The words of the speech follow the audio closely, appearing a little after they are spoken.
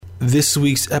This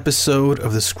week's episode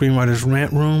of the Screenwriters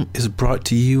Rant Room is brought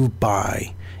to you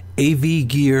by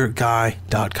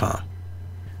avgearguy.com.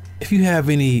 If you have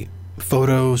any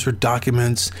photos or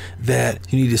documents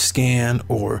that you need to scan,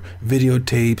 or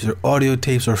videotapes or audio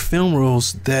tapes or film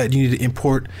rolls that you need to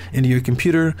import into your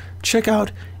computer, check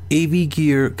out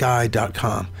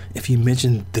avgearguy.com. If you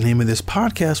mention the name of this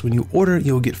podcast when you order,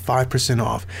 you'll get 5%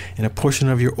 off, and a portion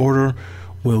of your order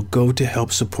will go to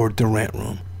help support the Rant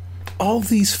Room. All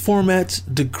these formats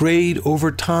degrade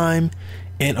over time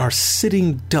and are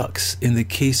sitting ducks in the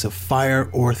case of fire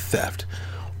or theft.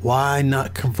 Why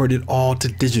not convert it all to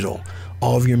digital?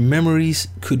 All of your memories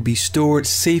could be stored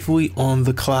safely on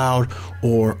the cloud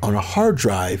or on a hard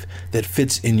drive that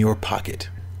fits in your pocket.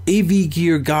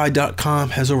 avgearguy.com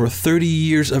has over 30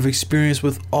 years of experience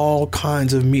with all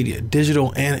kinds of media,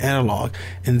 digital and analog,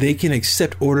 and they can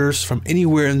accept orders from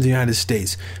anywhere in the United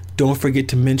States. Don't forget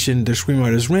to mention the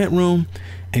Screenwriters Rant Room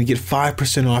and get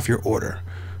 5% off your order.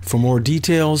 For more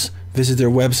details, visit their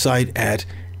website at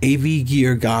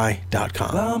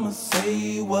avgearguy.com. I'ma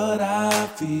say what I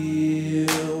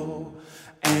feel,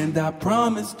 and I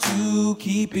promise to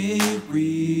keep it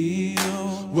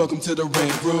real. Welcome to the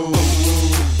Rant Room.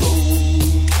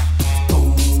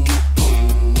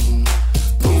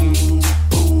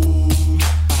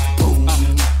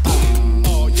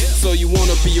 So you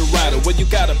wanna be a rider? Well, you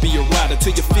gotta be a rider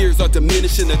till your fears are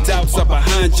diminishing, the doubts are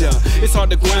behind ya. It's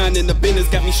hard to grind and the business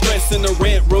got me stressed in the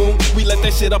Rant Room. We let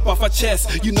that shit up off our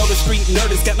chest. You know the street nerd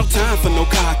has got no time for no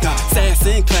caca. Sass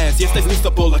in class, yes, that's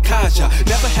Mr. Bolakaja.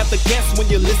 Never have to guess when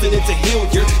you're listening to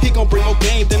Hilliard. He gon' bring more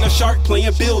game than a shark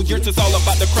playing billiards. It's all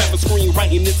about the craft of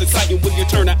screenwriting. It's exciting when you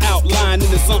turn an outline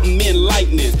into something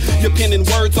enlightening. Your pen and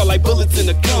words are like bullets in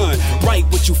a gun. Write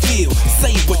what you feel,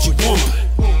 say what you want.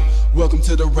 Welcome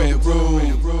to the Rant Room.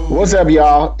 What's up,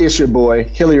 y'all? It's your boy,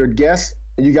 Hilliard Guest,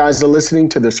 and you guys are listening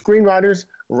to the Screenwriters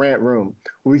Rant Room.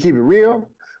 We keep it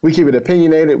real, we keep it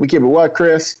opinionated, we keep it what,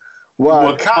 Chris?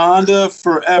 Wakanda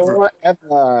forever.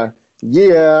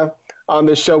 Yeah. On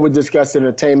this show, we discuss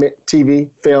entertainment, TV,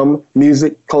 film,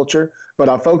 music, culture, but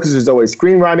our focus is always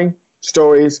screenwriting,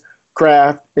 stories,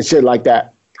 craft, and shit like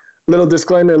that. Little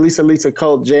disclaimer, Lisa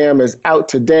Cult Jam is out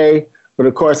today. But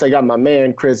of course, I got my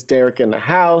man, Chris Derrick, in the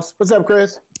house. What's up,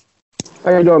 Chris?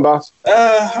 How you doing, boss?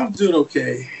 I'm doing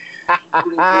okay.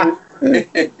 Trying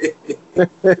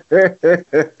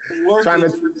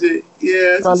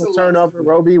to turn over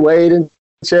Roe v. Wade and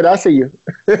shit. I see you.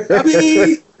 I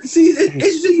mean, see, it's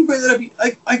interesting you bring that up.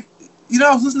 I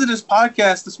was listening to this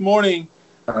podcast this morning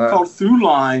called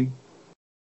Throughline.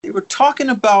 They were talking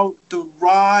about the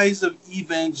rise of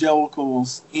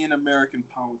evangelicals in American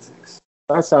politics.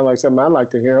 That sounds like something I'd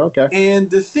like to hear. Okay. And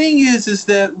the thing is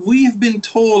that we've been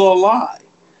told a lie.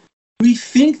 We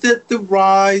think that the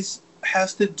rise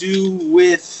has to do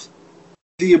with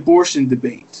the abortion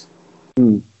debate.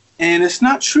 And it's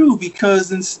not true, because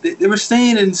they were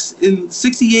saying in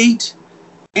 68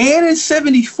 and in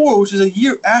 74, which is a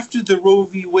year after the Roe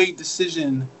v. Wade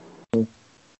decision,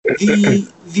 the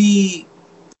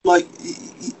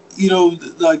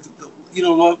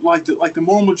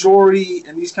moral majority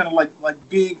and these kind of like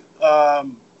big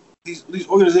these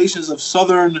organizations of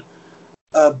Southern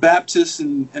Baptists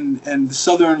and the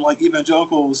Southern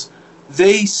evangelicals,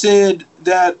 they said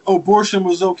that abortion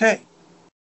was okay.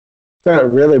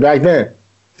 Really, back then?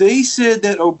 They said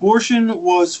that abortion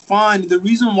was fine. The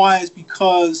reason why is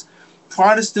because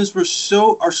Protestants are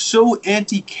so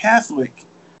anti-Catholic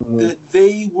that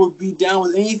they would be down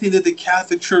with anything that the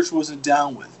Catholic Church wasn't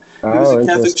down with. Because the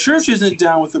Catholic Church isn't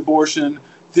down with abortion,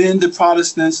 then the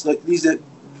Protestants these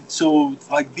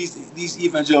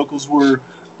evangelicals were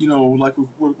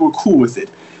cool with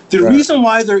it. The reason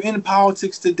why they're in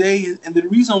politics today, and the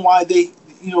reason why they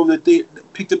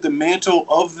picked up the mantle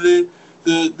of the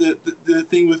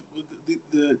thing with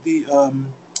the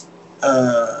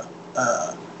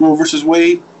Roe versus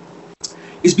Wade,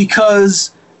 is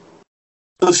because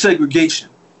of segregation.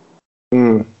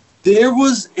 There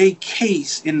was a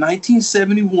case in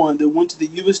 1971 that went to the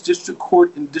U.S. District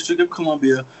Court in the District of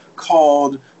Columbia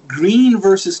called Green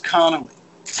versus Connolly.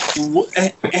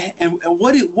 And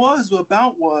what it was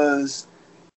about was,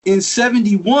 in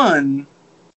 71,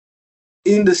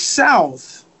 in the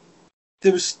South,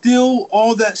 there was still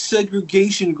all that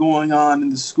segregation going on in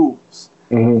the schools.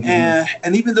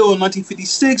 And even though in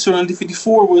 1956 or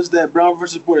 1954 was that Brown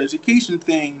versus Board of Education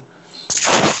thing,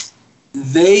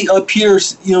 they up here,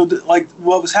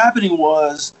 what was happening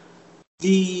was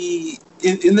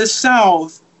in the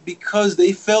South, because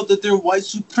they felt that their white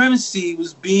supremacy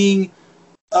was being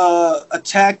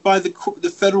attacked by the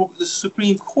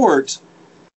Supreme Court,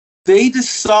 they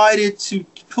decided to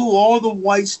pull all the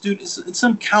white students in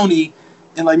some county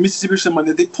in like Mississippi or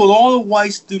something. They pulled all the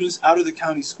white students out of the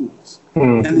county schools,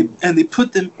 and they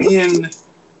put them in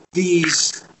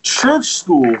these church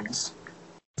schools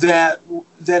that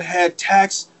had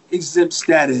tax exempt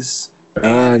status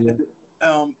and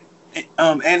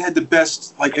had the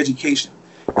best like education.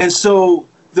 And so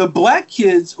the black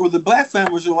kids or the black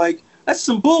families are like, that's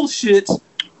some bullshit.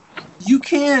 You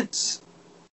can't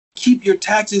keep your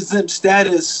tax exempt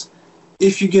status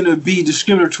if you're gonna be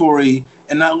discriminatory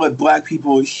and not let black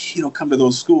people, come to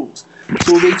those schools.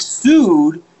 So they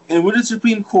sued and went to the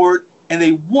Supreme Court and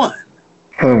they won.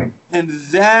 And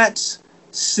that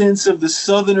sense of the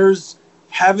Southerners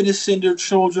having to send their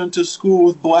children to school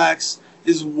with blacks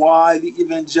is why the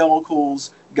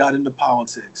evangelicals got into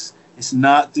politics. It's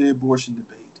not the abortion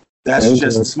debate. That's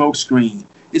just a smokescreen.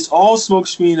 It's all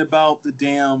smokescreen about the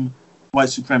damn white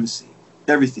supremacy.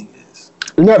 Everything is.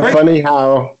 Isn't that funny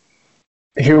how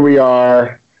here we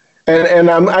are, and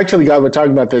I'm actually glad we're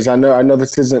talking about this. I know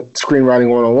this isn't screenwriting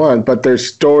 101, but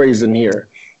there's stories in here.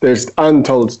 There's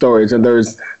untold stories, and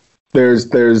there's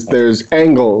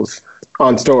angles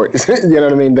on stories. You know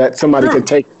what I mean? That somebody could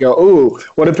take and go, ooh,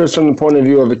 what if it's from the point of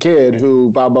view of a kid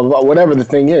who blah, blah, blah, whatever the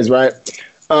thing is, right?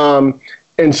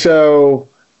 And so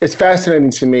it's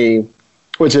fascinating to me,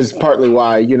 which is partly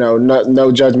why,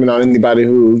 no judgment on anybody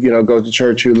who, goes to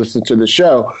church, who listens to the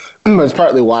show. It's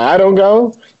partly why I don't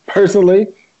go, personally,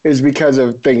 is because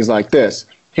of things like this.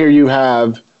 Here you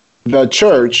have the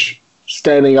church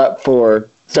standing up for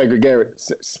segregation.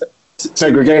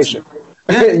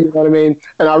 You know what I mean?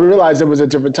 And I realized it was a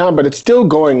different time, but it's still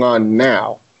going on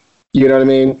now. You know what I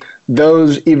mean?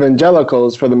 Those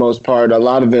evangelicals, for the most part, a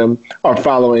lot of them are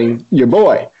following your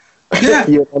boy. Yeah.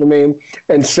 You know what I mean?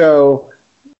 And so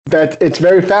that it's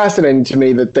very fascinating to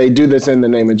me that they do this in the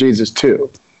name of Jesus too.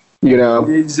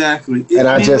 Exactly. And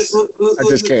I just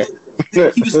can't.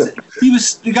 They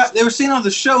were saying on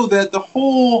the show that the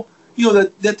whole,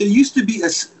 that there used to be a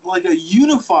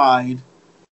unified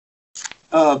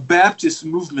Baptist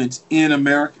movement in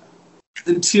America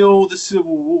until the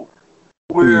Civil War,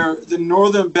 where the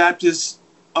Northern Baptists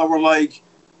were like,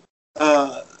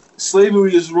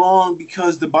 slavery is wrong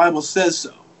because the Bible says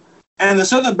so. And the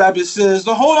Southern Baptist says,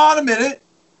 hold on a minute.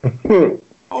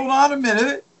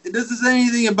 It doesn't say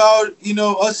anything about,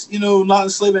 us, not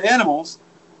enslaving animals.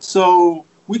 So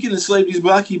we can enslave these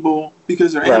black people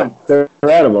because they're animals. They're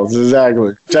animals,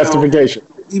 exactly. Justification.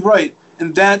 Right.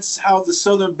 And that's how the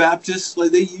Southern Baptists,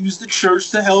 they use the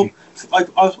church to help,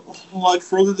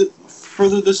 further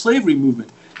the slavery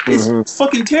movement. It's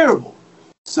fucking terrible.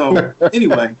 So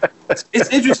anyway, it's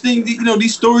interesting.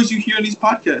 These stories you hear in these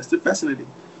podcasts, they're fascinating.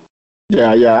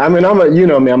 Yeah. I mean, I'm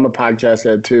a podcast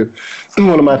head too.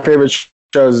 One of my favorite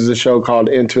shows is a show called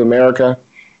Into America.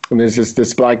 And there's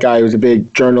this black guy who's a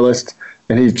big journalist,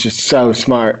 and he's just so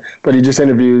smart. But he just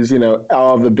interviews,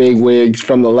 all the big wigs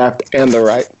from the left and the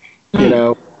right,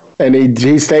 and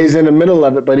he stays in the middle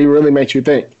of it, but he really makes you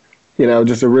think,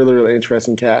 just a really, really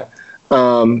interesting cat.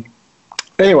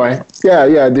 Anyway,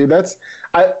 yeah, dude,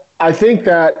 I think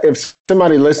that if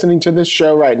somebody listening to this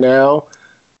show right now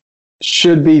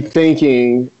should be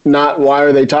thinking, not why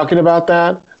are they talking about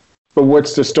that, but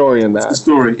what's the story in that? It's the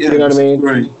story, yeah. You know what I mean?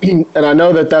 Right. And I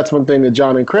know that that's one thing that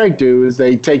John and Craig do is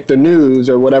they take the news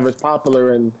or whatever's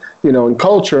popular in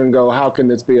culture and go, how can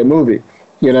this be a movie?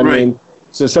 You know what I mean?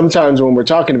 So sometimes when we're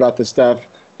talking about this stuff,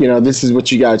 this is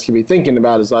what you guys can be thinking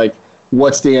about is like,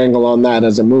 what's the angle on that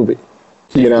as a movie?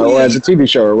 Or as a TV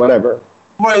show or whatever.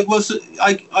 Right. Well, so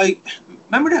I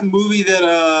remember that movie that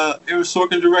Aaron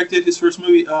Sorkin directed, his first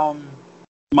movie,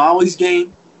 Molly's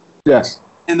Game? Yes.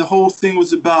 And the whole thing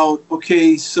was about,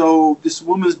 so this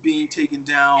woman's being taken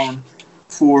down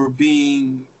for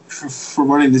running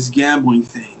this gambling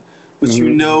thing. But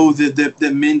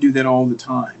that men do that all the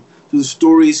time. So the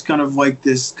story is kind of like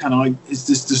this,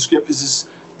 this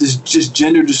just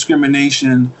gender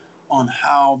discrimination on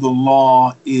how the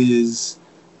law is,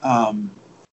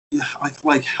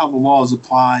 like how the law is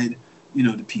applied,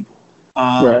 to people.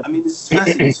 Right. I mean, this is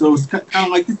fascinating. So it's kind of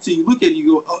like this. So you look at it,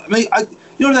 you go,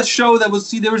 that show that was,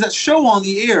 there was that show on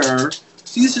the air.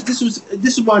 See, this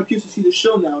is why I'm curious to see the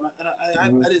show now, and I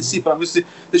didn't see it, but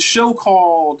the show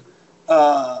called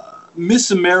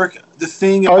Miss America, the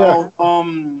thing about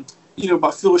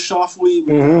about Phyllis Schlafly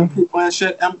with Kate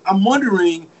Blanchett. I'm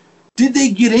wondering, did they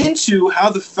get into how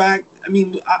the fact? I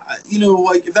mean,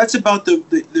 if that's about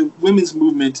the women's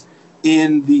movement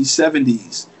in the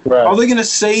 70s, right. Are they going to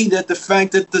say that the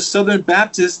fact that the Southern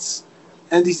Baptists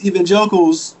and these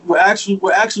evangelicals were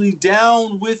actually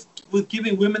down with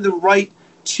giving women the right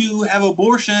to have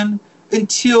abortion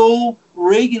until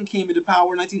Reagan came into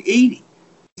power in 1980.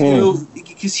 You know,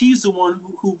 because he's the one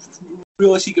who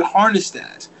realized he could harness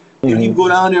that. You know, he would go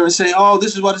down there and say, "Oh,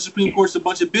 this is why the Supreme Court's a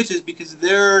bunch of bitches because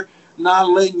they're not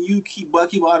letting you keep black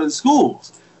people out of the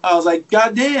schools." I was like,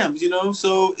 "God damn," you know.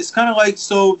 So it's kind of like,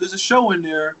 so there's a show in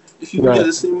there if you look at it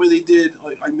the same way they did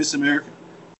like Miss America.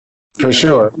 For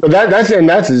sure, but that's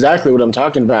exactly what I'm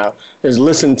talking about. Is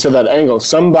listen to that angle.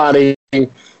 Somebody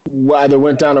either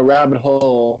went down a rabbit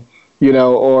hole, you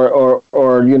know, or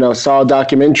you know, saw a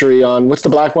documentary on what's the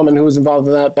black woman who was involved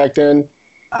in that back then.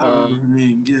 I don't remember her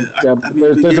name.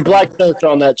 There's a black character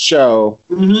on that show.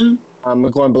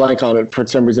 I'm going blank on it for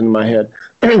some reason in my head.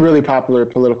 Really popular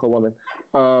political woman.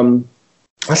 I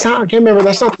can't remember.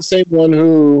 That's not the same one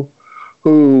who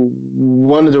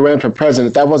wanted to run for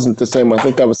president. That wasn't the same one. I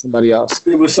think that was somebody else.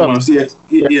 It was someone else.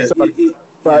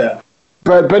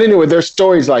 But anyway, there's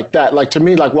stories like that. Like, to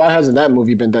me, like, why hasn't that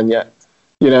movie been done yet?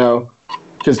 You know,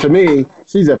 because to me,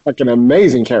 she's a fucking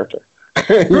amazing character.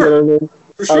 You know what I mean?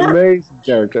 For sure. Amazing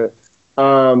character.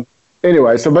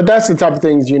 Anyway, but that's the type of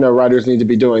things, you know, writers need to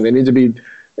be doing. They need to be,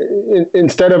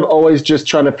 instead of always just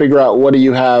trying to figure out what do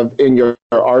you have in your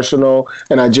arsenal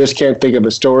and I just can't think of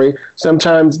a story.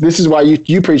 Sometimes, this is why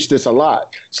you preach this a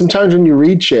lot. Sometimes when you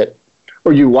read shit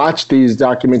or you watch these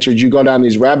documentaries, you go down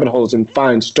these rabbit holes and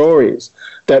find stories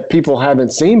that people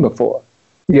haven't seen before,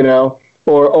 you know,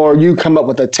 or you come up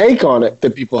with a take on it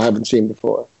that people haven't seen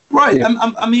before. Right. Yeah.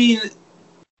 I mean,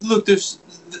 look, there's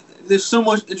so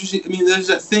much interesting. I mean, there's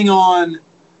that thing on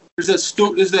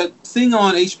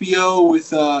HBO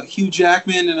with Hugh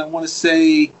Jackman, and I want to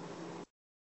say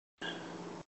it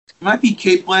might be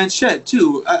Cate Blanchett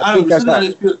too. I don't know. Something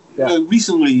on HBO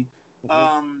recently,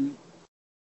 and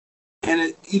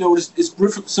it, you know, it's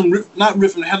not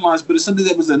ripped from the headlines, but it's something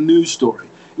that was a news story.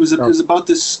 It was about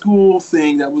this school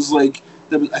thing that was like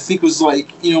I think was like,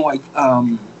 you know, like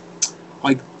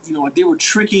you know, like they were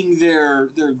tricking their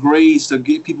grades to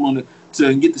get people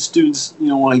to get the students, you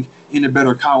know, like into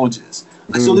better colleges.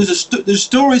 Like, so there's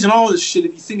stories and all this shit.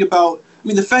 If you think about, I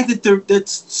mean, the fact that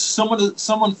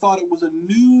someone thought it was a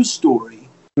news story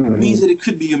means that it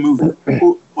could be a movie,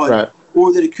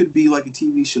 or that it could be like a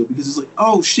TV show, because it's like,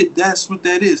 oh shit, that's what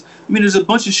that is. I mean, there's a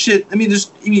bunch of shit. I mean,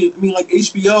 like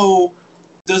HBO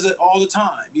does it all the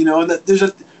time, you know. And that there's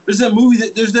that movie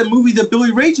that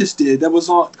Billy Ray just did that was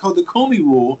called The Comey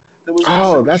Rule. That was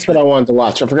that's what I wanted to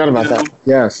watch. I forgot about that.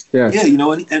 Yes. Yeah, you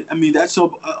know, and I mean, that's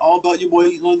all about your boy,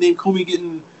 you know, named Comey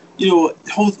getting, you know,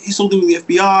 his whole thing with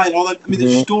the FBI and all that. I mean,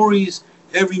 there's stories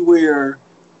everywhere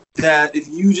that if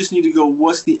you just need to go,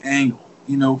 what's the angle?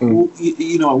 You know,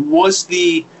 you know, what's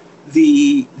the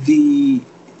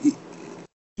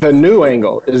new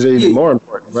angle is even more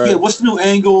important, right? Yeah, what's the new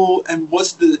angle and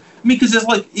what's the? I mean, because it's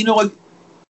like, you know, like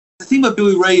the thing about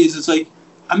Billy Ray is, it's like,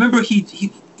 I remember he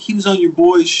was on your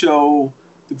boy's show,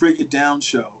 the Break It Down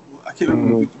show. I can't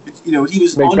remember. You know, he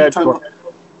was on there talking about,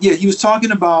 he was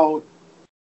talking about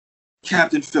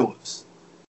Captain Phillips.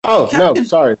 Oh, no,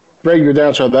 sorry. Break It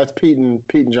Down show. That's Pete and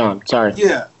John. Sorry.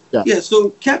 Yeah.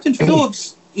 So Captain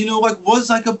Phillips, you know, like was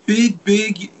like a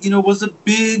big, you know, was a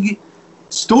big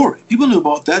story. People knew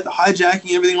about that, the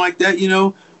hijacking, everything like that, you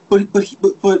know. But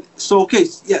so okay,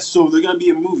 yes. So they're gonna be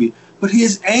a movie, but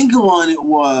his angle on it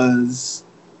was,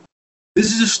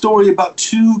 this is a story about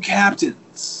two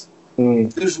captains.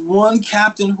 There's one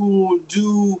captain who will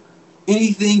do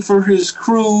anything for his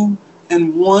crew,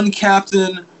 and one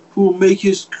captain who will make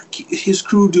his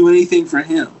crew do anything for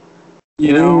him.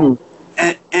 You know,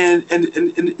 and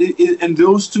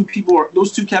those two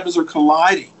captains are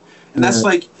colliding, and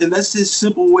that's his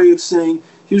simple way of saying,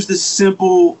 here's the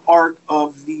simple arc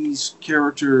of these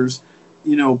characters.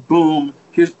 You know, boom.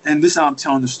 And this is how I'm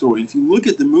telling the story. If you look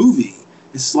at the movie,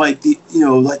 it's like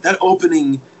like that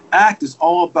opening act is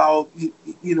all about,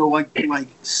 you know, like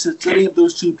setting up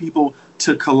those two people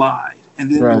to collide,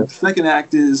 and then the second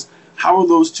act is how are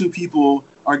those two people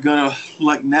are gonna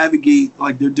like navigate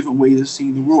like their different ways of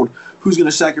seeing the world. Who's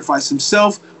gonna sacrifice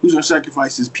himself? Who's gonna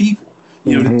sacrifice his people?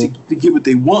 You know, to get what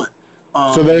they want.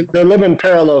 So they're living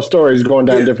parallel stories, going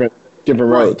down different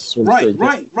roads. Right.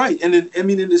 And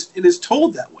it is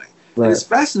told that way. Right. And it's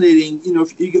fascinating, you know,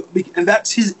 and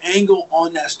that's his angle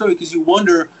on that story, because you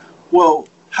wonder, well,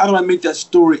 how do I make that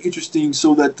story interesting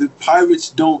so that the pirates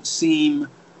don't seem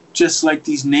just like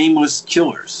these nameless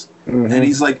killers? And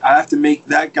he's like, I have to make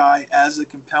that guy as a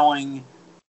compelling,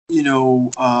 you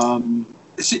know,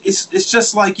 it's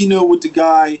just like, you know, with the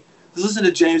guy. Listen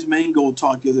to James Mangold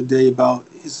talk the other day about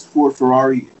his Ford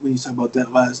Ferrari when he was talking about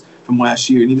that last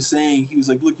year, and he was saying, he was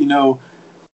like, look, you know,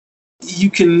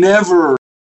 you can never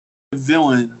a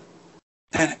villain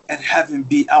and have him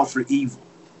be out for evil.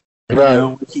 Right. You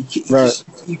know,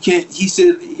 you can't. He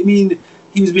said. I mean,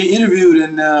 he was being interviewed,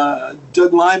 and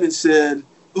Doug Lyman said,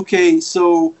 "Okay,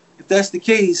 so if that's the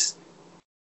case,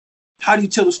 how do you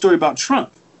tell the story about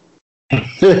Trump?"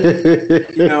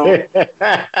 You know,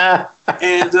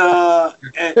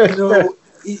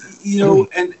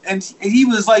 and and he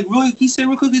was like, really, he said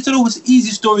real quickly, it was the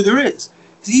easiest story there is.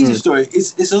 It's the easiest story.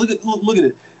 It's a look at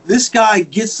it. This guy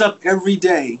gets up every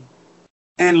day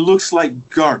and looks like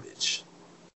garbage,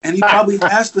 and he probably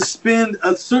has to spend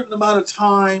a certain amount of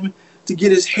time to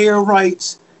get his hair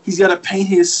right. He's got to paint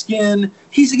his skin.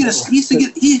 He's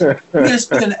gonna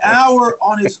spend an hour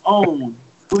on his own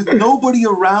with nobody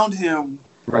around him,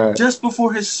 right, just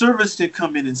before his servants can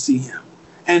come in and see him,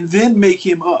 and then make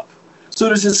him up. So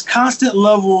there's this constant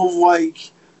level of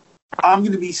like, I'm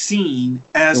going to be seen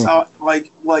as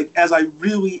as I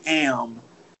really am,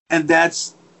 and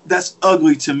that's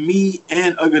ugly to me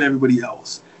and ugly to everybody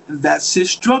else. And that's his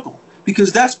struggle,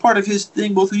 because that's part of his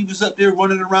thing. Both when he was up there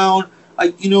running around,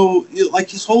 like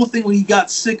his whole thing when he got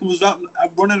sick and was out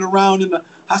running around in the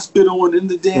hospital and in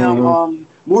the damn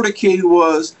motorcade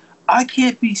was, I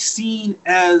can't be seen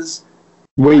as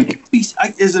weak.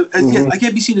 I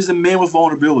can't be seen as a man with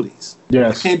vulnerabilities.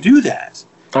 Yes. I can't do that.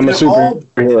 I'm a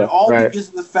superhero. It all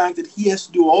begins with the fact that he has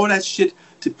to do all that shit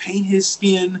to paint his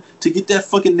skin, to get that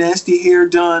fucking nasty hair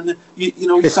done.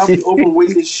 He's probably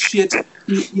overweight as shit. That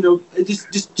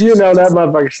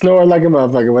motherfucker snoring like a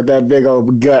motherfucker with that big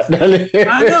old gut.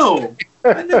 I know,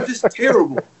 just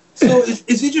terrible. So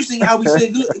it's interesting how we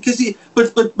say, because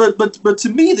but to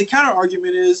me the counter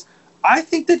argument is, I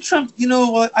think that Trump,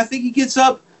 I think he gets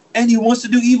up and he wants to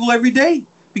do evil every day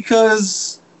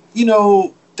because,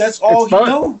 that's all he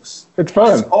knows. It's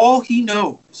fun. That's all he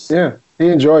knows. Yeah, he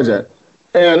enjoys it.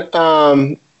 And,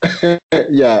 yeah,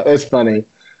 it's funny.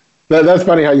 That's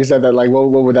funny how you said that. Like, what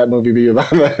would that movie be about?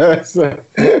 But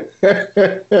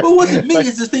what it means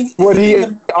is the thing. What he?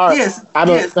 Yes. I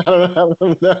don't know.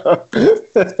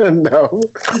 No.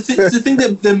 The thing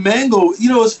that Mango.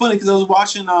 It's funny because I was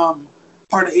watching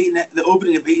part of the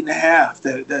opening of 8.5,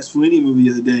 that Fellini movie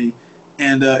the other day,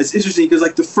 and it's interesting because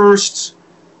like the first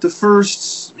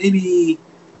maybe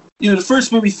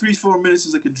 3-4 minutes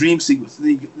is like a dream sequence.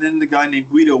 And then the guy named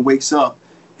Guido wakes up,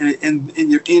 and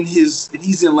you're in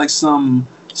he's in like some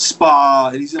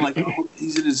spa, and he's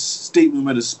in his stateroom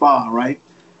at a spa, right?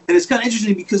 And it's kind of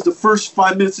interesting because the first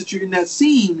 5 minutes that you're in that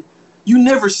scene, you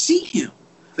never see him.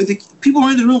 Like the people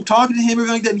are in the room talking to him,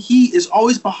 everything like that, and he is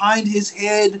always behind his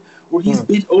head, or he's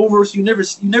bent over, so you never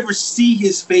see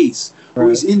his face, or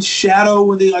he's in shadow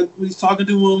when he's talking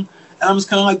to him. And I'm just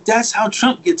kind of like, that's how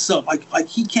Trump gets up. Like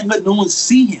he can't let no one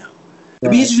see him.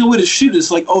 It'd be interesting way to shoot it. It's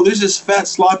like, oh, there's this fat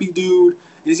sloppy dude,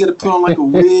 and he's got to put on like a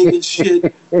wig and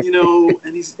shit,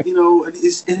 and he's,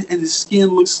 and his skin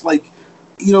looks like,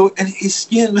 and his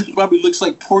skin probably looks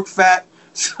like pork fat.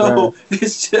 So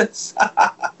it's just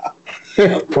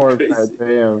pork fat.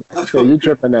 Damn, so you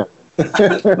tripping out.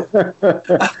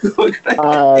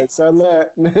 All right,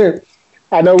 so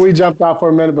I know we jumped off for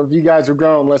a minute, but if you guys are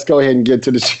grown, let's go ahead and get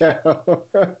to the show.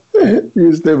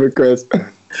 You stupid, Chris.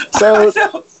 So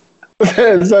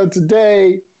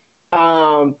today,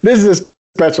 this is a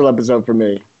special episode for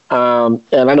me, and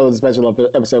I know it's a special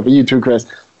episode for you too, Chris,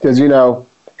 because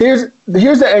here's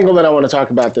the angle that I want to talk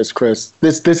about. This, Chris.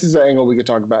 This is the angle we could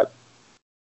talk about.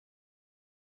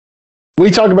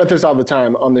 We talk about this all the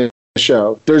time on the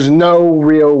show. There's no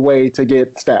real way to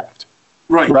get staffed.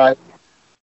 Right.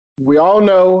 We all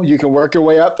know you can work your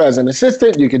way up as an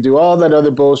assistant. You can do all that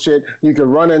other bullshit. You could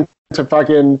run into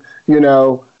fucking,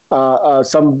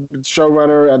 some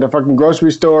showrunner at the fucking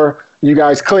grocery store. You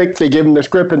guys click, they give them the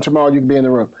script, and tomorrow you can be in the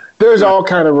room. There's all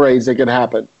kind of ways that could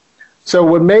happen. So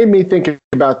what made me think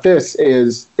about this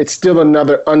is it's still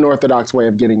another unorthodox way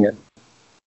of getting it.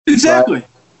 Exactly. Right?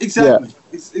 Exactly. Yeah.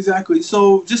 Exactly.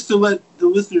 So just to let the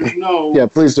listeners know. Yeah,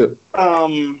 please do.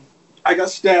 I got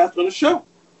staffed on a show.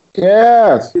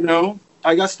 Yes.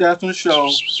 I got staffed on a show.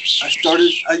 I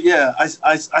started.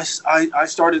 I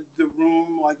started the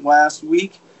room like last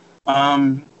week.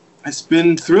 It's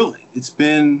been thrilling. It's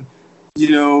been,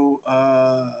 there's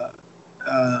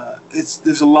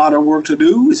a lot of work to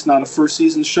do. It's not a first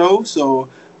season show, so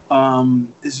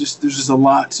there's just a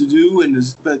lot to do.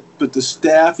 But the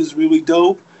staff is really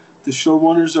dope. The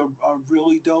showrunners are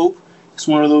really dope. It's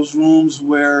one of those rooms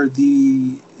where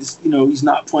he's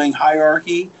not playing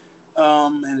hierarchy.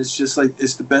 And it's just like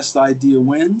it's the best idea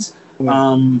wins.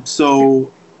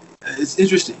 So it's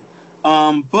interesting.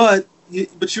 But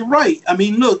you're right. I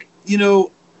mean, look,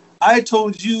 I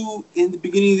told you in the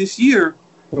beginning of this year,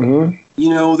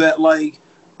 that like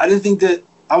I didn't think that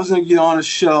I was going to get on a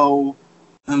show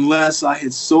unless I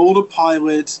had sold a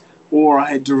pilot or I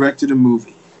had directed a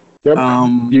movie. Yep.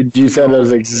 You said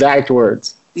those exact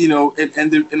words. You know,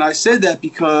 and I said that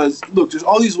because, look, there's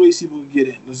all these ways people can get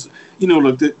in. There's, you know,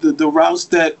 look, the routes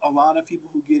that a lot of people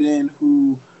who get in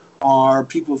who are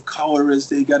people of color is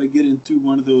they got to get in through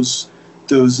one of those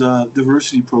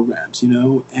diversity programs, you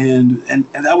know, and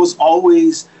that was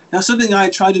always something I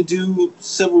tried to do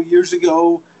several years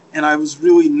ago, and I was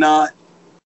really not,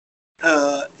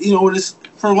 you know,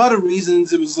 for a lot of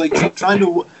reasons. It was like trying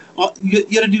to, you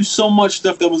had to do so much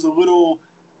stuff that was a little.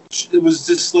 It was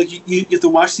just like you have to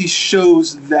watch these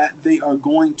shows that they are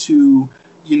going to,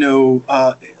 you know,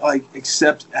 like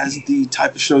accept as the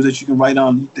type of shows that you can write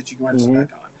on, that you can write a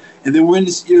spec on. And then we're in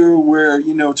this era where,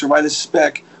 you know, to write a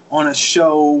spec on a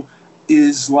show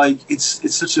is like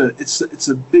it's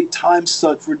a big time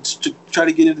suck to try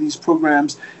to get into these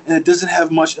programs, and it doesn't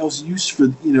have much else use for,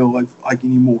 you know, like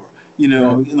anymore, you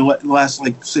know, in the last,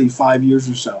 like, say 5 years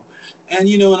or so. And,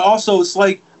 you know, and also it's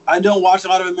like I don't watch a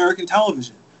lot of American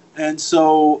television. And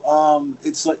so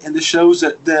it's like, and the shows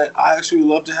that I actually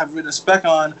love to have written a spec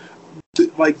on,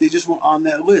 like, they just weren't on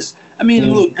that list. I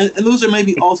mean, look, and those are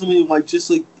maybe ultimately like just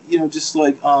like, you know, just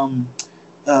like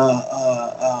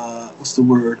what's the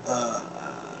word?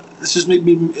 It's just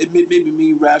maybe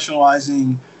me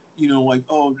rationalizing, you know, like,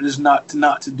 oh, it is not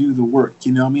to do the work.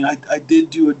 You know, I mean, I did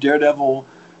do a Daredevil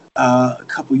a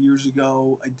couple years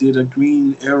ago. I did a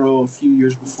Green Arrow a few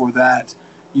years before that.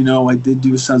 You know, I did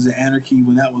do Sons of Anarchy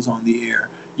when that was on the air.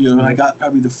 You know, and I got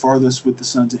probably the farthest with the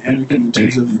Sons of Anarchy in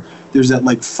terms of there's that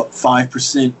like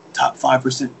 5%, top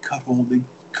 5%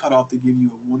 cut off they give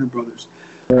you of Warner Brothers.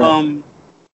 Right.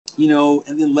 You know,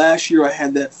 and then last year I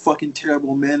had that fucking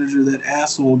terrible manager, that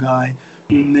asshole guy,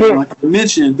 who like I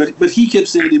mentioned, but he kept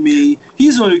saying to me,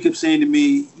 he's the one who kept saying to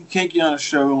me, you can't get on a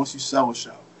show unless you sell a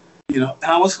show. You know,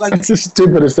 and I was like, that's the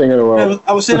stupidest thing in the world.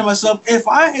 I was saying to myself, if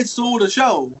I had sold a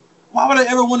show, why would I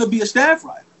ever want to be a staff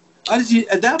writer?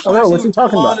 At that point,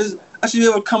 I should be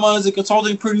able to come on as a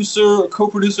consulting producer or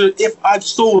co-producer if I've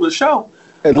sold a show.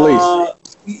 At least.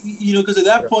 You know, because at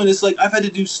that point, it's like I've had to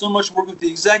do so much work with the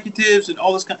executives and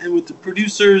all this kind, and with the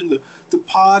producers and the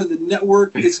pod and the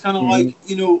network. It's kind of like,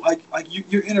 you know, like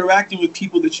you're interacting with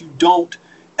people that you don't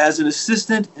as an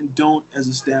assistant and don't as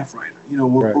a staff writer, you know,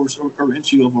 or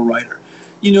entry level writer.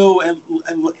 You know, and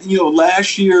you know,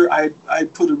 last year I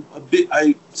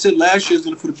said last year I was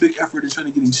going to put a big effort in trying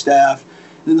to getting staff,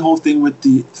 and then the whole thing with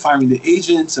the firing the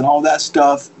agents and all that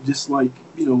stuff, just like,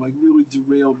 you know, like really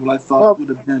derailed what I thought would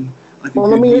have been like a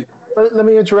good year. Let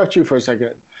me interrupt you for a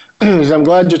second, because I'm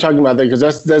glad you're talking about that, because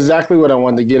that's exactly what I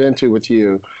wanted to get into with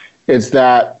you. It's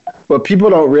that what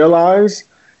people don't realize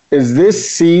is this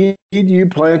seed you've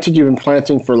been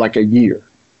planting for like a year.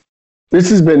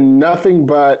 This has been nothing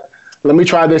but, let me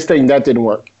try this thing, that didn't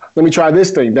work. Let me try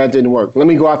this thing, that didn't work. Let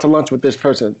me go out to lunch with this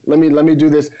person. Let me do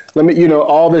this. Let me, you know,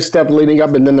 all this stuff leading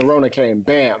up, and then the Rona came.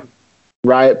 Bam.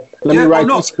 Let me write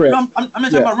the script. I'm not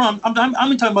talking about Ron. I'm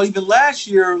talking about even last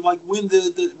year, like when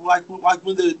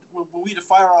when we had to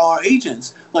fire all our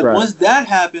agents. Like once that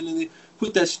happened and they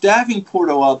put that staffing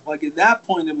portal up, like at that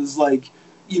point it was like,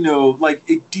 you know, like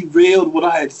it derailed what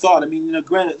I had thought. I mean, you know,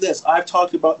 granted this, I've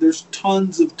talked about, there's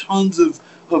tons of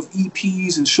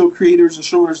EPs and show creators and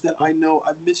showrunners that I know.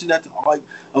 I've mentioned that to like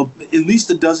at least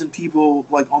a dozen people,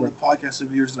 like on the podcast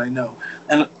of yours that I know,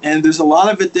 and there's a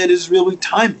lot of it that is really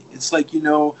timing. It's like, you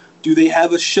know, do they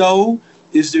have a show?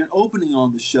 Is there an opening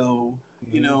on the show?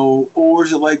 You know, or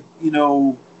is it like, you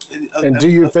know, and do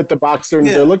you fit the box they're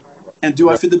looking for? And do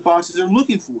I fit the boxes they're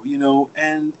looking for? You know,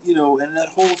 and that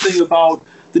whole thing about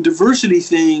the diversity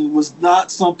thing was not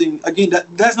something. Again,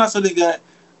 that's not something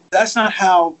that's not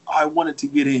how I wanted to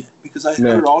get in, because I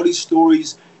heard all these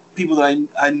stories, people that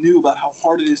I knew about how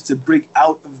hard it is to break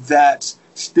out of that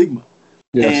stigma.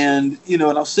 Yes. And, you know,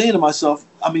 and I was saying to myself,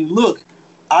 I mean, look,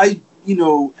 I, you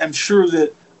know, am sure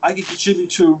that I can contribute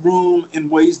to a room in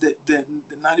ways that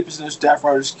 90% of staff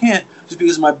writers can't, just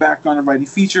because of my background in writing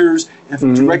features and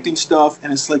from directing stuff.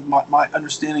 And it's like my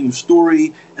understanding of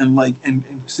story and like,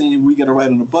 and saying we got to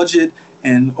write on a budget,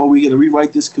 and we got to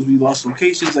rewrite this because we lost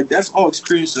locations. Like, that's all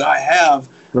experience that I have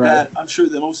that I'm sure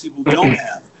that most people don't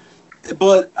have.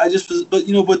 But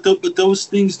but those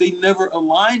things, they never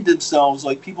aligned themselves.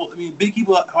 Like people, I mean, big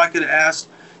people I could have asked,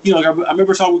 you know, like I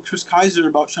remember talking with Chris Kaiser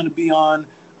about trying to be on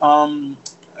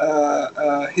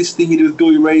his thing he did with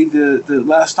Billy Ray, the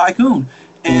Last Tycoon.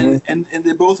 And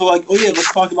they both were like, oh yeah,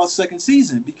 let's talk about second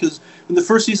season, because when the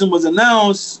first season was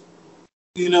announced,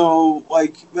 you know,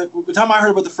 like by the time I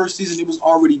heard about the first season, it was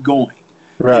already going.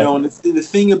 Right. You know, and the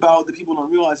thing about that people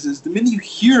don't realize is the minute you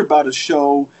hear about a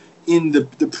show in the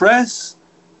press,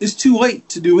 it's too late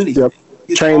to do anything. Yep.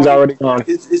 train's already gone.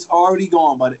 It's already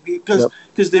gone, but because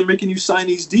they're making you sign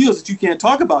these deals that you can't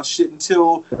talk about shit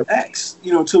until X,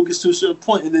 until it gets to a certain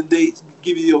point, and then they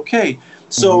give you the okay.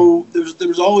 So there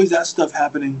was always that stuff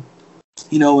happening,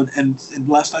 and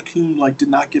Last Tycoon did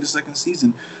not get a second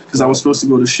season because I was supposed to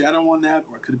go to Shadow on that,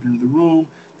 or I could have been in the room.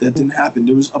 That didn't happen.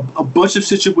 There was a bunch of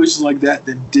situations like that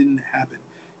didn't happen,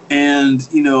 and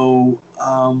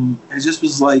it just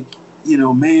was like,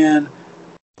 man,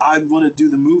 I want to do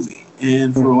the movie,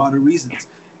 and for a lot of reasons.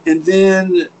 And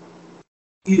then,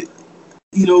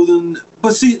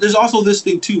 but see, there's also this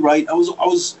thing too, right?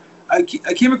 I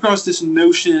came across this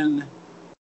notion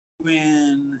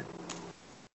when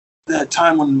that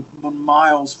time when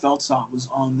Miles Feltzop was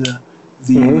on the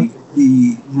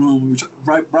room,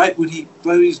 right when he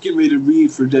was getting ready to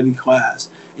read for Deadly Class.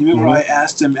 You remember I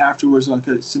asked him afterwards, I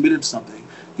could submit him something.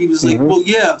 He was like, well,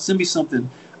 yeah, send me something.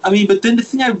 I mean, but then the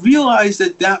thing I realized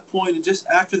at that point, and just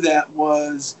after that,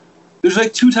 was there's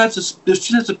two types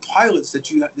of pilots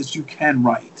that you can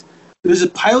write. There's a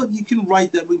pilot you can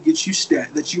write that would get you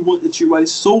that you write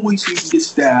solely so you can get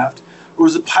staffed, or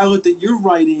there's a pilot that you're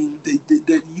writing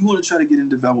that you want to try to get in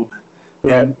development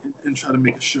and try to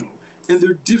make a show. And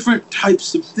they're different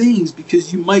types of things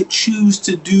because you might choose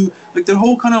to do the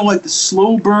whole kind of the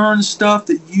slow burn stuff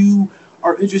that you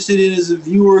are interested in as a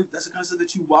viewer. That's the kind of stuff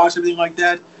that you watch, everything like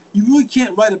that. You really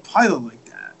can't write a pilot like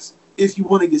that if you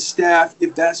want to get staffed,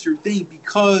 if that's your thing,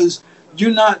 because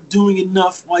you're not doing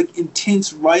enough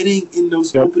intense writing in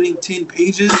those opening 10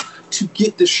 pages to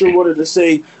get the showrunner to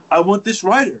say, I want this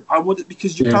writer. I want it,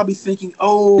 because you're probably thinking,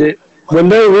 when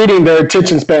they're reading, their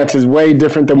attention span is way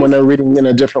different than when they're reading in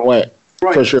a different way.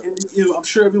 Right. For sure. And, I'm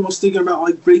sure everyone's thinking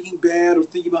about Breaking Bad or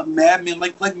thinking about Mad Men.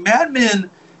 Like Mad Men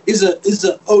is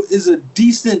a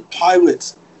decent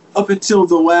pilot up until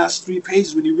the last 3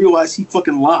 pages when you realize he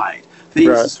fucking lied. That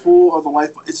he's his whole other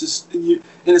life. It's just, and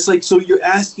it's so you're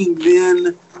asking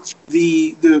then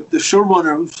the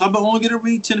showrunner who's probably only going to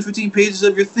read 10 to 15 pages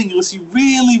of your thing unless he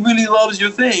really, really loves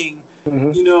your thing.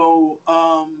 To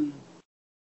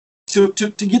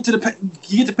get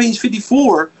to page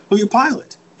 54 of your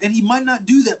pilot, and he might not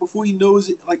do that before he knows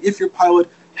it. If your pilot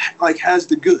has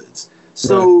the goods,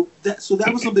 so that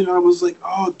was something I was like,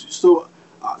 so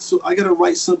I got to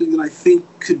write something that I think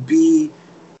could be,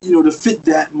 to fit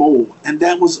that mold, and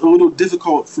that was a little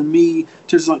difficult for me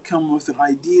to come with an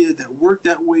idea that worked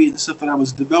that way and stuff that I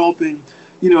was developing,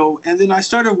 and then I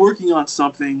started working on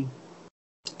something,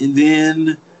 and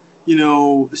then,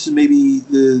 this is maybe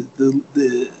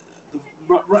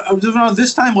around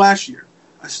this time last year,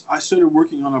 I started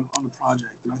working on a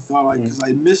project, and I thought because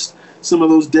I missed some of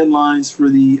those deadlines for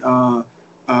the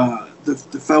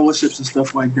fellowships and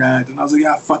stuff like that, and I was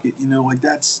like, fuck it,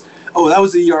 that's. Oh, that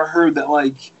was the year I heard that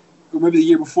maybe the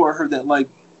year before I heard that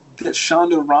that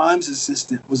Shonda Rhimes'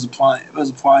 assistant was applying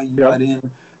right in,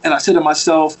 and I said to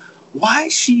myself, why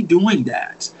is she doing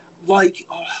that?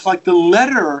 The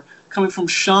letter coming from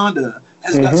Shonda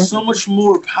has got so much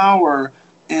more power.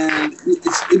 And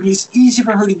it's easier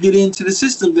for her to get into the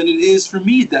system than it is for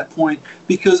me at that point,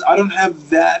 because I don't have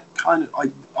that kind of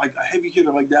like a heavy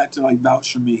hitter like that to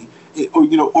vouch for me, or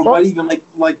not even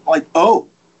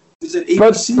is it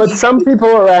ABC? But some people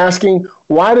are asking,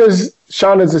 why does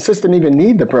Shonda's assistant even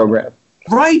need the program?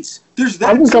 Right. There's that.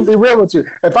 I'm just gonna be real with you.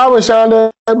 If I was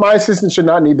Shonda, my assistant should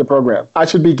not need the program. I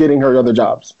should be getting her other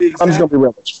jobs. Exactly. I'm just gonna be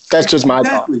real with you. That's just my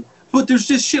thought. But there's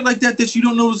just shit like that you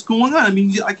don't know what's going on. I mean,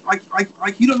 you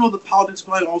don't know the politics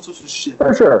behind all sorts of shit.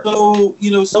 For sure. So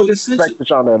no disrespect to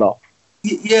Shonda at all.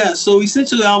 Yeah. So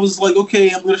essentially, I was like, okay,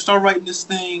 I'm going to start writing this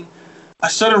thing. I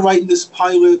started writing this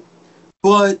pilot,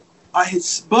 but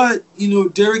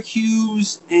Derek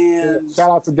Hughes and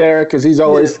shout out to Derek because he's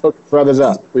always hooking brothers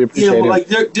up. We appreciate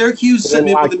it. Derek Hughes sent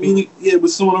me up with a meeting. Yeah,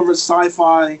 with someone over at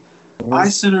Sci-Fi. I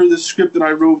sent her the script that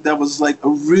I wrote. That was a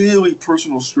really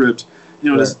personal script. It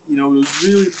was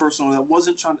really personal. That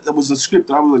wasn't that was a script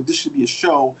that I was like, this should be a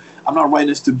show. I'm not writing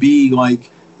this to be to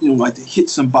hit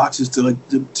some boxes to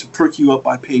perk you up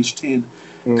by page 10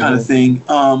 kind of thing.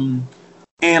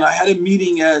 And I had a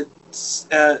meeting at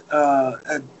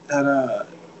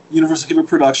Universal Cable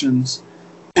Productions,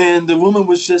 and the woman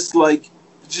was just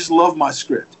loved my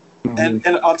script. And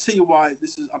I'll tell you why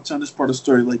I'm telling this part of the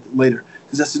story later,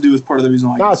 because that's to do with part of the reason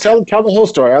why. No, tell the whole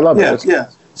story. I love it. Yeah.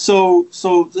 So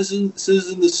this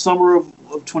is in the summer of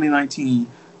 2019.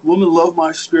 Woman loved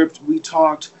my script. We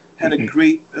talked, had a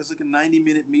great, it was a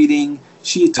 90-minute meeting.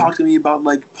 She had talked to me about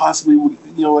possibly,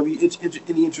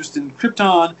 any interest in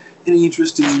Krypton, any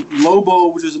interest in Lobo,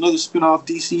 which is another spin-off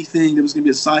DC thing that was going to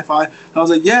be a Sci-Fi. And I was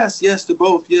like, yes to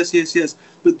both, yes.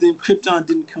 But then Krypton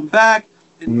didn't come back,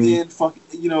 and then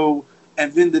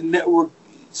and then the network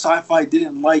Sci-Fi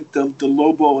didn't like the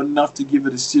Lobo enough to give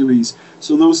it a series,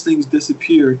 so those things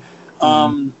disappeared.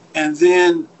 And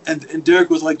then and Derek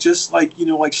was like, just like,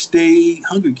 like, stay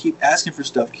hungry, keep asking for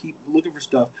stuff, keep looking for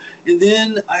stuff. And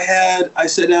then I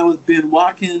sat down with Ben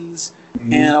Watkins,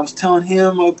 and I was telling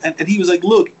him, and he was like,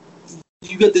 look,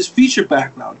 you got this feature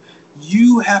background.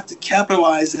 You have to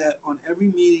capitalize that on every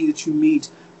meeting that you meet.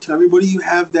 Tell everybody you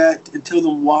have that, and tell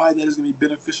them why that is going to be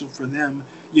beneficial for them.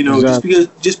 Exactly.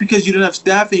 just because you don't have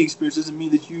staffing experience doesn't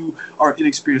mean that you are an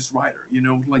inexperienced writer.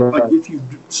 Like if you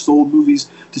sold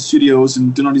movies to studios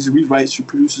and done all these rewrites to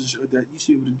producers, that you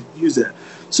should be able to use that.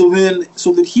 So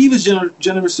that he was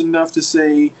generous enough to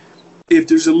say, if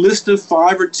there's a list of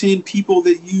 5 or 10 people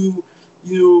that you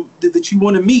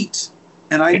want to meet,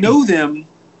 and I know them,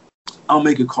 I'll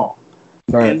make a call.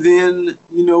 Right. And then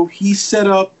he set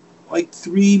up like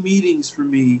 3 meetings for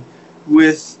me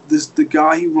with the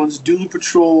guy who runs Doom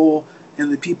Patrol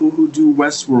and the people who do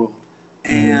Westworld,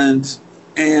 and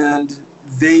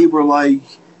they were like,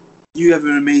 you have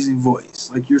an amazing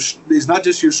voice. Like, it's not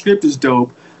just your script is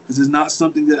dope, because it's not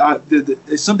something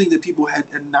it's something that people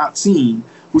had not seen,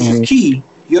 which is key.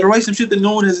 You got to write some shit that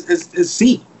no one has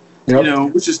seen,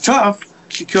 which is tough,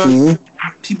 because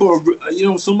people are,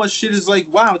 so much shit is like,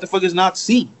 wow, what the fuck is not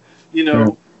seen,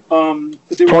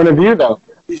 Point of view, though.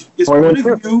 It's point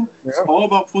of view. Yeah. It's all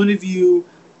about point of view.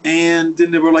 And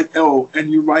then they were like, oh,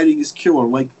 and your writing is killer.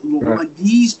 Like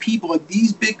these people, like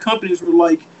these big companies were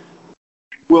like,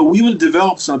 well, we want to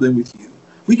develop something with you.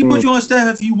 We can put you on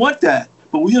staff if you want that,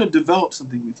 but we want to develop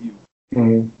something with you.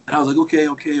 And I was like,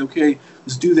 okay,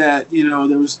 let's do that.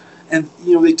 There was, and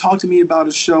they talked to me about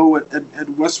a show at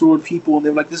Westworld people, and they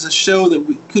were like, there's a show that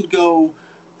we could go.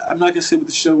 I'm not gonna say what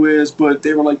the show is, but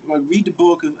they were like read the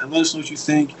book and let us know what you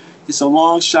think. It's a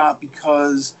long shot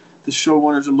because the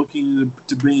showrunners are looking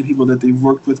to bring in people that they've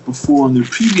worked with before in their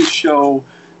previous show,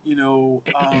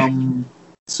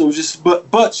 so just,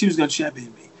 but she was going to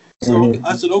champion me. So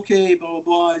I said, okay, blah, blah,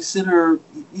 blah. I sent her,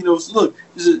 look,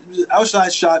 there's an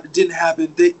outside shot. It didn't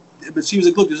happen. But she was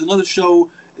like, look, there's another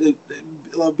show.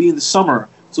 It'll be in the summer.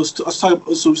 So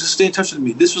just stay in touch with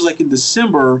me. This was like in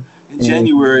December and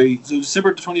January. So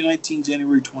December 2019,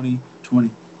 January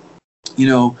 2020.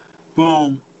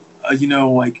 Boom.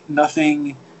 Like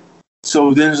nothing.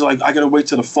 So then it's like, I got to wait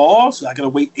till the fall. So I got to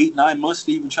wait 8-9 months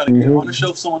to even try to get on the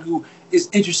show someone who is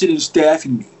interested in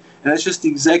staffing me. And that's just the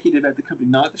executive at the company,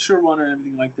 not the showrunner and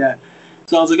everything like that.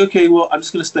 So I was like, okay, well, I'm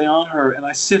just going to stay on her. And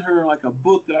I sent her like a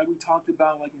book that we talked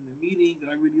about like in the meeting that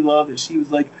I really loved. And she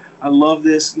was like, I love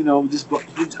this,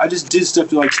 I just did stuff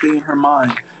to like stay in her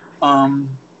mind. And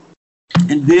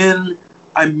then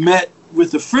I met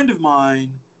with a friend of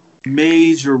mine,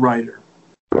 major writer,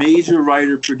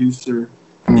 producer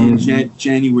in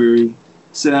January.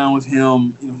 Sat down with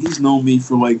him. He's known me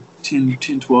for like 10,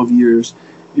 12 years,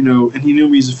 and he knew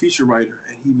me as a feature writer.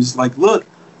 And he was like, look,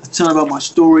 I was telling about my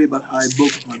story about how I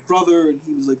broke with my brother. And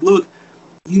he was like, look,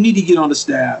 you need to get on the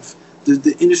staff.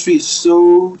 The industry is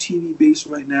so TV based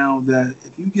right now that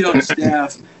if you get on the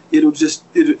staff, it'll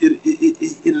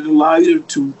allow you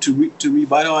to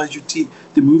revitalize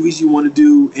the movies you want to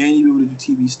do, and you'll be able to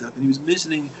do TV stuff. And he was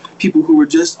mentioning people who were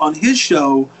just on his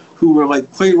show who were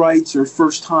like playwrights or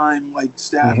first time like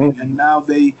staffing, and now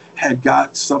they had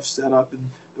got stuff set up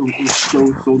and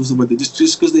sold and stuff like that,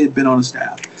 just because they had been on a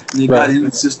staff and they got in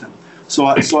the system. So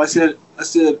I said,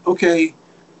 okay,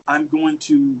 I'm going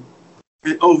to.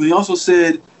 And, they also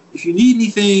said, if you need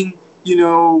anything,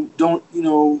 don't,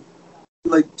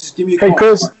 like, just give me a call. Hey,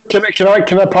 Chris,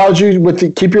 can I pause you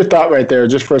keep your thought right there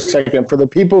just for a second. For the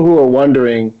people who are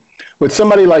wondering, with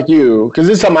somebody like you, because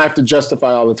this is something I have to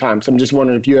justify all the time, so I'm just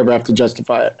wondering if you ever have to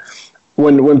justify it.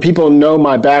 When people know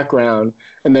my background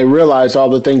and they realize all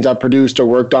the things I produced or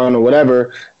worked on or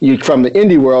whatever, you from the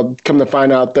indie world come to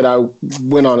find out that I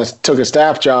took a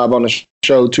staff job on a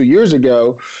show 2 years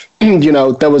ago,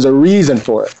 there was a reason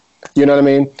for it. You know what I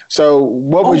mean? So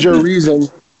what was your reason?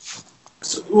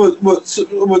 So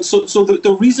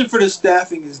the reason for the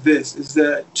staffing is this, is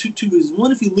that two is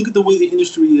one, if you look at the way the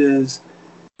industry is,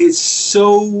 it's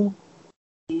so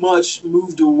much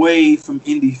moved away from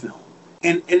indie film.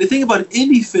 And the thing about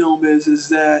indie film is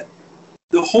that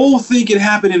the whole thing can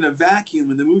happen in a vacuum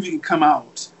and the movie can come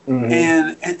out.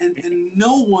 And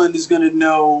no one is going to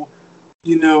know,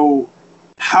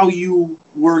 how you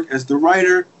work as the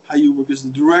writer, how you work as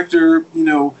the director,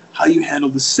 how you handle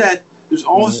the set. There's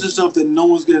all sorts of stuff that no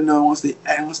one's going to know unless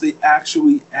they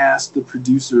actually ask the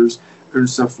producers or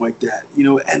stuff like that,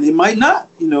 and they might not,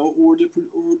 or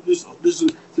there's a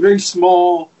very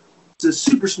small, it's a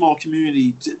super small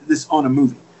community that's on a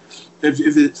movie, if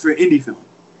it's for indie film,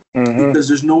 because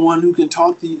there's no one who can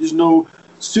talk to you. There's no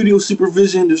studio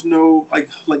supervision. There's no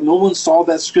like no one saw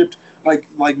that script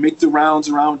like make the rounds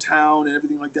around town and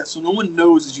everything like that. So no one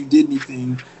knows that you did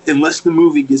anything unless the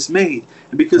movie gets made.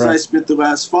 And because I spent the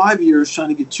last 5 years trying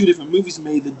to get 2 different movies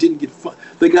made that didn't get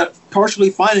they got partially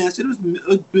financed. It was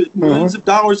millions of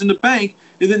dollars in the bank,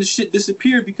 and then the shit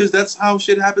disappeared because that's how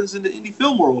shit happens in the indie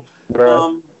film world.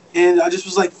 And I just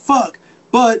was like, fuck.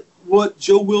 But what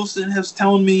Joe Wilson has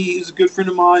telling me, is a good friend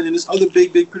of mine, and this other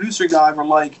big producer guy were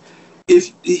like,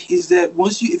 if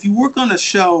you work on a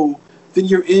show, then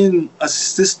you're in a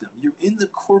system. You're in the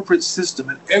corporate system,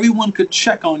 and everyone could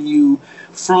check on you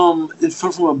from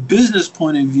a business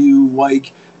point of view.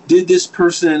 Like, did this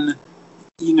person,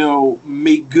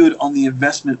 make good on the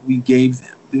investment we gave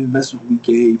them? The investment we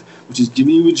gave, which is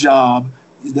giving you a job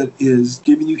that is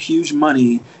giving you huge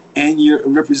money, and you're a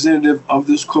representative of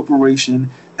this corporation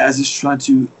as it's trying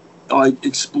to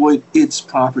exploit its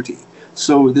property.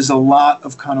 So there's a lot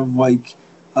of kind of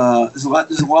there's a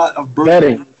lot of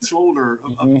burden on the shoulder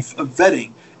of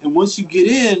vetting. And once you get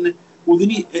in, well, then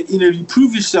you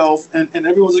prove yourself, and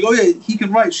everyone's like, oh yeah, he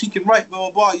can write, she can write, blah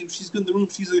blah blah. She's good in the room.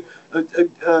 She's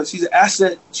an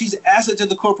asset. She's an asset to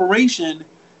the corporation.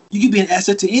 You can be an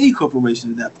asset to any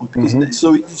corporation at that point. Because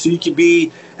so you can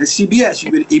be at CBS, you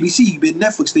can be at ABC, you can be at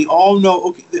Netflix. They all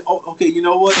know. Okay, you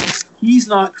know what? He's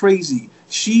not crazy.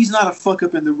 She's not a fuck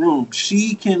up in the room.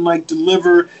 She can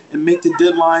deliver and make the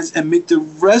deadlines and make the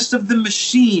rest of the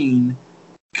machine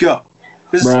go.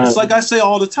 Because it's like I say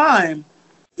all the time,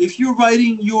 if you're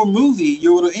writing your movie,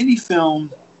 your indie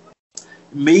film,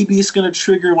 maybe it's going to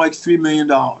trigger $3 million,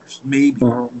 maybe,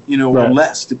 or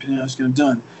less, depending on how it's going to be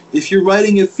done. If you're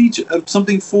writing a feature of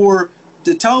something for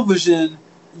the television,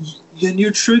 then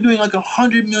you're triggering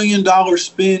 $100 million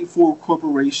spend for a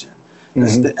corporation.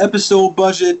 That's the episode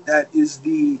budget. That is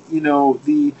the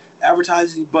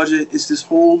advertising budget. It's this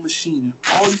whole machine,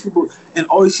 and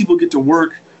all these people get to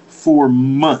work for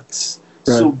months.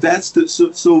 Right. So that's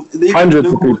so they have to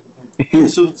know. They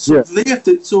have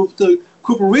to. So the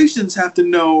corporations have to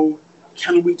know.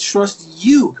 Can we trust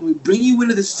you? Can we bring you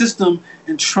into the system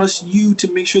and trust you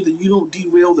to make sure that you don't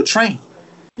derail the train?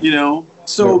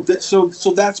 So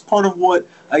that's part of what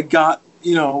I got.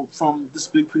 From this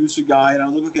big producer guy, and I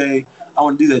was like, okay, I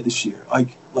want to do that this year.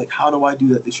 Like, how do I do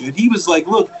that this year? And he was like,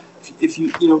 look, if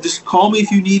you just call me if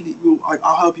you need,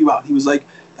 I'll help you out. He was like,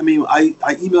 I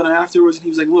emailed him afterwards, and he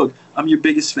was like, look, I'm your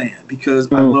biggest fan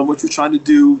because I love what you're trying to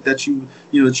do. That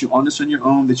that you're on this on your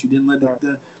own. That you didn't let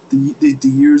the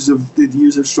years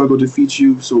of struggle defeat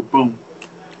you. So boom.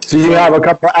 So you have a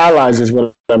couple of allies, is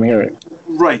what I'm hearing.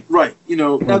 Right.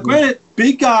 Now, granted,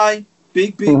 big guy.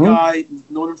 Big guy,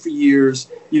 known him for years.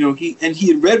 He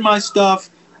had read my stuff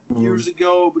years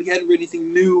ago, but he hadn't read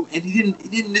anything new, and he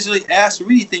didn't necessarily ask for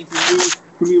anything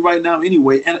from me right now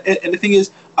anyway. And the thing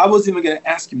is, I wasn't even going to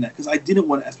ask him that because I didn't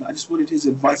want to ask him. I just wanted his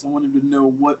advice. I wanted to know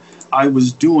what I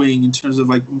was doing in terms of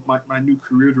my new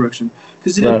career direction,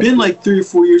 because it had been 3 or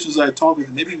 4 years since I had talked with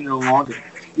him, maybe even no longer.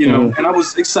 And I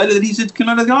was excited that he said, "Come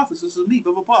out of the office. This is me."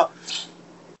 Blah blah blah.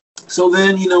 So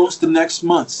then, it's the next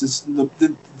month.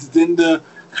 Then the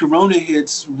corona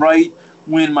hits right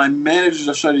when my managers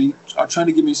are trying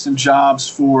to give me some jobs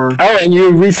for. Oh, and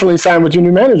you recently signed with your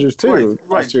new managers too.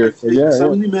 Right. Signed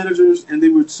with new managers, and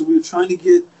we were trying to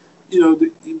get,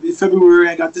 in February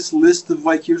I got this list of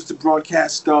here's the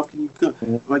broadcast stuff. Can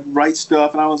you write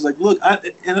stuff? And I was like, look,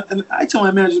 I told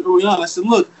my manager early on. I said,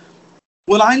 look,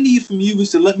 what I need from you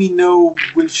is to let me know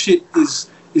when shit is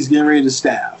getting ready to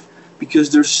staff.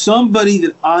 Because there's somebody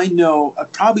that I know,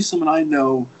 probably someone I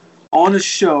know, on a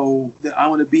show that I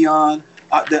want to be on,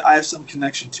 that I have some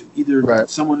connection to. Either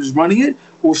someone who's running it,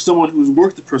 or someone who's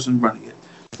worked the person running it,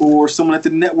 or someone at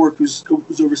the network who's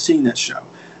overseeing that show.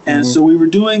 And so we were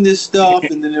doing this stuff,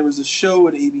 and then there was a show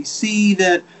at ABC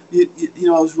that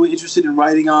I was really interested in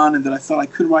writing on, and that I thought I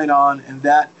could write on, and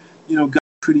that got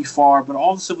pretty far. But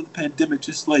all of a sudden with the pandemic,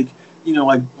 just delayed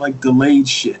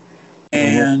shit,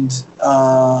 and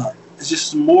it's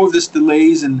just more of this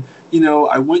delays, and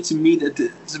I went to meet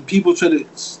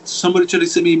somebody tried to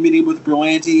send me a meeting with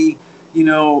Berlanti.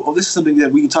 This is something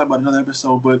that we can talk about in another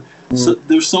episode, but so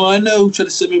there's someone I know who tried to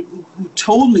send me, who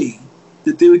told me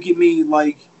that they would give me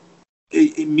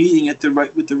a meeting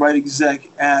with the right exec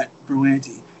at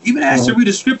Berlanti. Even asked to read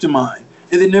a script of mine,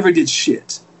 and they never did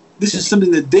shit. This is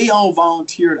something that they all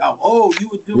volunteered out. Oh, you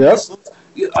would do this.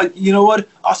 You know what?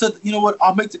 I said,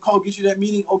 I'll make the call, get you that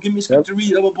meeting. Oh, give me a script to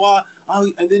read, blah, blah,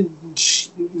 blah. And then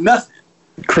nothing.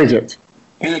 Cricket.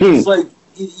 And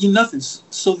it's nothing.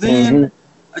 So then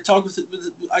I talked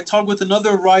with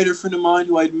another writer friend of mine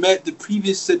who I'd met the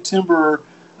previous September,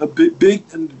 a big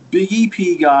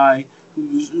EP guy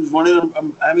who's running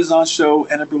an Amazon show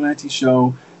and a Berlanti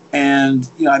show. And,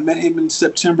 I met him in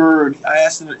September, and I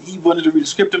asked him, he wanted to read a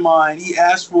script of mine. He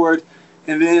asked for it,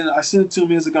 and then I sent it to him.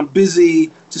 He was like, I'm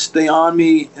busy, just stay on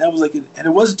me. And I was like, and it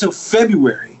wasn't until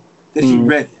February that he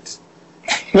read it,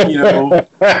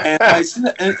 and I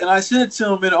sent it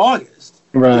to him in August,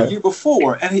 the year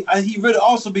before. And he read it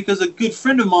also because a good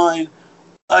friend of mine,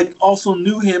 also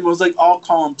knew him. And was like, I'll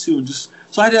call him too. And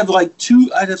so I'd have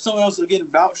someone else again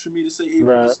vouch for me to say, hey,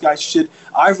 this guy's shit.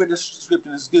 I read the script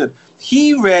and it's good.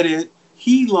 He read it.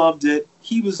 He loved it.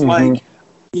 He was like,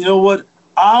 you know what?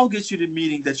 I'll get you the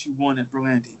meeting that you want at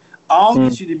Berlanti. I'll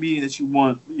get you the meeting that you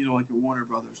want, like at Warner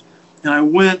Brothers. And I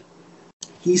went.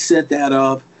 He set that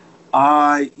up. So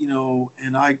I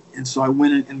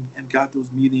went and got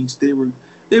those meetings. There was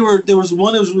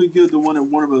one that was really good. The one at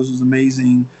Warner Brothers was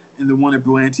amazing, and the one at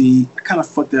Berlanti, I kind of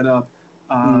fucked that up.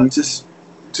 Just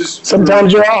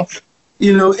sometimes you're off.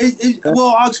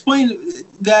 Well, I'll explain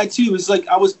that too. It's like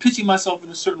I was pitching myself in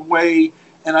a certain way,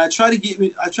 and I tried to get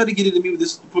it to meet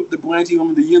with the Berlanti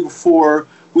woman the year before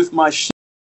with my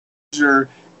manager,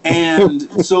 and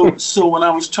so when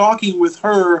I was talking with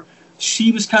her,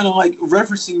 she was kind of like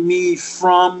referencing me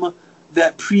from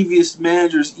that previous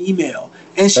manager's email,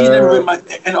 and she never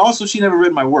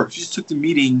read my work. She just took the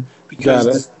meeting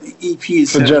because the EP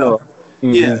is set general. up.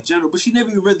 Yeah, general. But she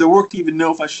never even read the work to even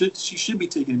know if she should be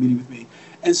taking a meeting with me.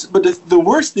 But the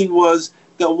worst thing was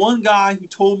that one guy who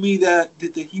told me that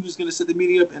he was going to set the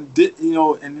meeting up and did,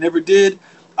 and never did.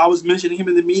 I was mentioning him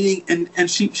in the meeting, and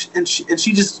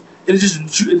it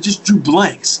just drew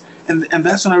blanks. And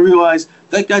that's when I realized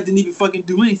that guy didn't even fucking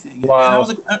do anything. Wow.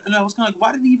 And I was kind of like,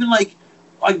 why didn't he even like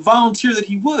volunteer that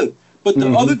he would? But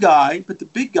the other guy, the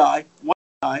big guy, white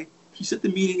guy, he set the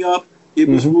meeting up. It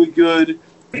was really good.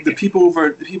 The people over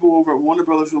at Warner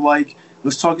Brothers were like,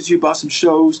 let's talk to you about some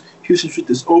shows. Here's some shit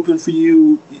that's open for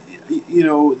you.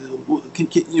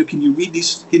 Can you read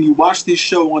these? Can you watch this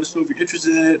show? I want to know if you're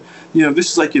interested in it.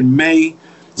 This is like in May.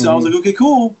 So I was like, okay,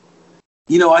 cool.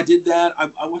 I did that.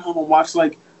 I went home and watched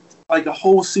like a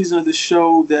whole season of the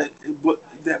show that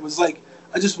was like,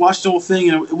 I just watched the whole thing,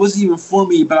 and it wasn't even for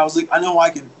me, but I was like, I know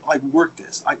I can work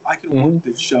this. I can work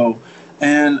this show.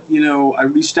 And, I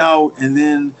reached out, and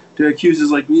then Derek Hughes is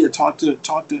like, yeah, talk to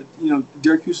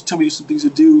Derek Hughes tell me some things to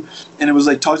do. And it was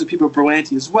like, talk to people at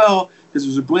Berlanti as well, because it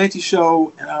was a Berlanti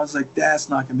show. And I was like, that's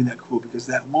not going to be that cool, because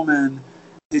that woman,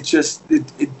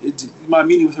 my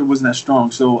meeting with her wasn't that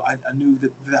strong. So I knew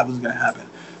that was going to happen.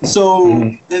 So,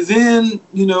 and then,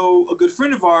 a good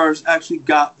friend of ours actually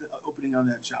got the opening on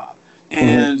that job.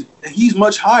 And he's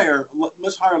much higher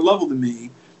level than me.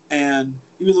 And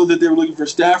even though that they were looking for a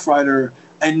staff writer,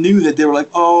 I knew that they were like,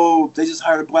 oh, they just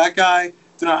hired a black guy.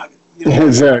 They're not,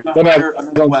 exactly. Not hire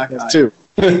another black guy. Too.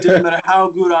 It doesn't matter how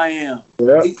good I am,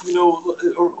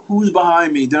 or who's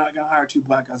behind me. They're not going to hire two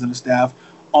black guys on the staff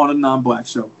on a non-black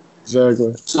show.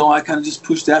 Exactly. So I kind of just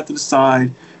pushed that to the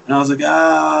side, and I was like,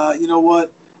 you know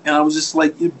what? And I was just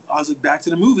like, back to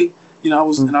the movie. And I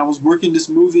was working this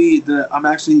movie that I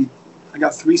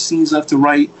got 3 scenes left to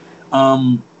write,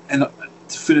 and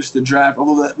to finish the draft.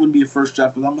 Although that wouldn't be a first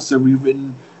draft, but I must have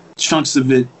rewritten chunks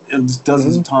of it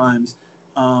dozens of times.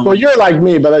 Well, you're like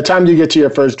me. By the time you get to your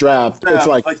first draft, it's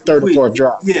like third or fourth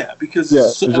draft. Yeah, because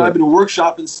and I've been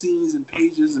workshopping scenes and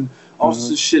pages and all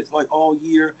sorts of shit like all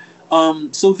year.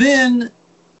 So then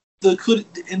the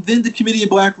Committee of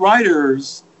Black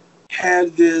Writers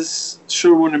had this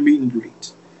showrunner meet and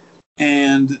greet,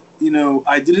 and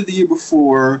I did it the year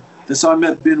before. That's how I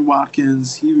met Ben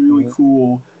Watkins. He was really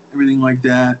cool, everything like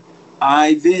that.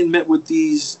 I then met with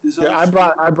these. I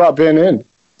brought Ben in.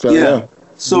 So,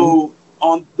 So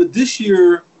but this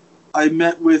year I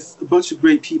met with a bunch of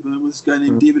great people. I met with this guy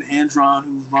named David Andron,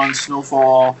 who runs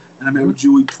Snowfall, and I met with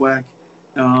Julie Pleck,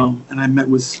 and I met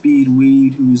with Speed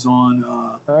Weed, who's on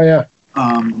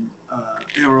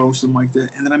Arrow, something like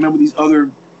that. And then I met with these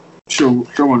other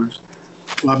showrunners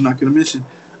who I'm not going to mention.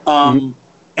 And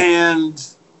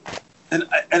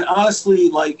honestly,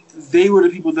 like, they were the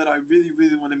people that I really,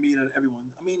 really want to meet out of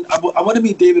everyone. I mean, I wanted to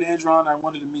meet David Andron, I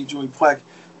wanted to meet Joey Pleck,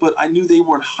 but I knew they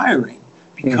weren't hiring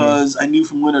because I knew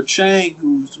from Leonard Chang,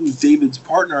 who's David's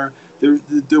partner,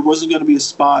 there wasn't going to be a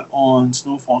spot on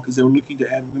Snowfall because they were looking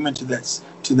to add women to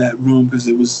that room because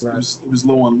it was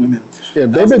low on women. Yeah,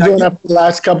 they've been doing that for the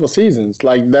last couple of seasons.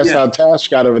 Like, that's how Tash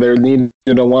got over there, needed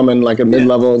a woman, like a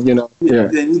mid-level, they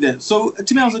need that. So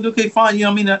to me, I was like, okay, fine.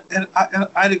 I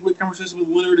had a great conversation with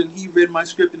Leonard, and he read my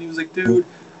script, and he was like, dude,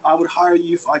 I would hire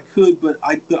you if I could, but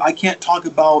I can't talk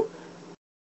about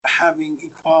having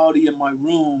equality in my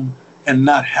room and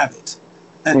not have it.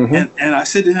 And I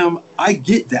said to him, I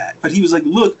get that. But he was like,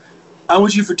 look, I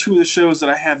want you for 2 of the shows that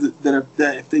I have that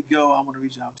if they go, I want to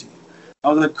reach out to you. I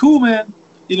was like, cool, man.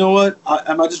 You know what?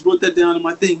 I just wrote that down in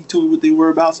my thing. He told me what they were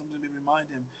about, so I'm going to remind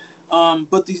him.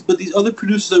 But these other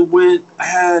producers that went, I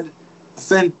had a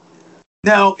fan.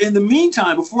 Now, in the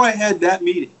meantime, before I had that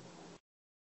meeting,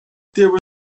 there was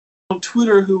on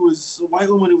Twitter who was a white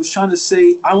woman who was trying to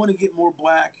say, I want to get more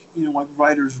black, like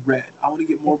writers read. I want to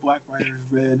get more black writers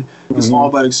read. It's all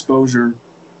about exposure.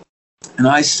 And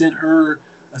I sent her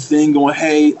a thing going,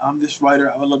 hey, I'm this writer.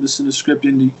 I would love to send a script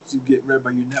in to get read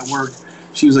by your network.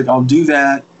 She was like, I'll do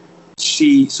that.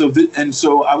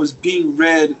 So I was being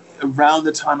read around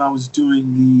the time I was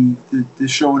doing the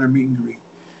show and her meet and greet.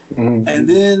 Mm-hmm. And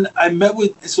then I met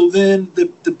with,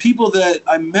 the people that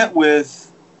I met with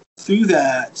through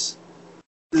that,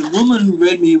 the woman who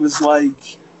read me was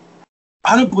like,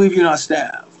 I don't believe you're not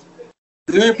staffed.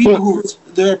 There are people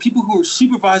who are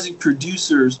supervising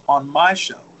producers on my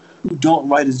show who don't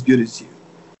write as good as you.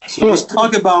 So let's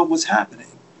talk about what's happening.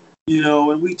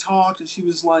 And we talked, and she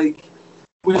was like,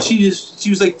 she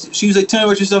was like, tell me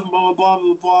about yourself, and blah, blah,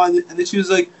 blah, blah, blah. And then she was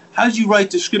like, how did you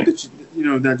write the script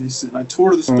that they sent? And I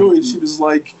told her the story, and she was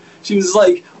like,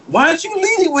 why aren't you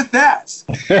leading with that?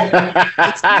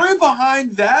 The story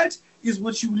behind that is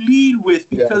what you lead with,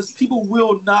 because people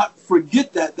will not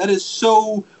forget that. That is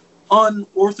so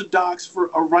unorthodox for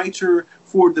a writer,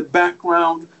 for the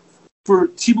background, for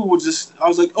people will just, I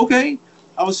was like, okay.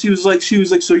 She was like,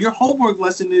 so your homework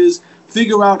lesson is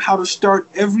figure out how to start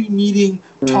every meeting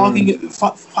talking,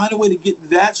 find a way to get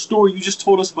that story you just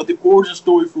told us about, the origin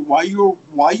story for why you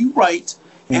write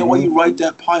and why you write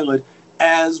that pilot,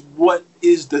 as what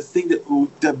is the thing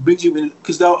that brings you in,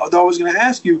 because they're always going to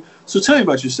ask you, so tell me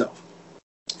about yourself.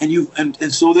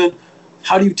 And so then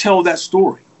how do you tell that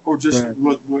story? Or just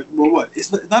what?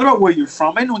 It's not about where you're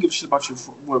from. I don't give a shit about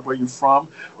where you're from.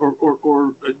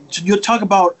 Or you'll talk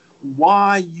about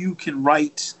why you can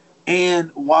write and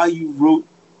why you wrote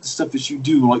the stuff that you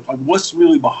do. Like what's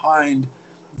really behind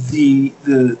the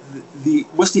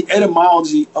what's the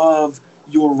etymology of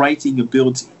your writing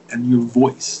ability and your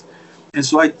voice. And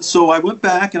so I went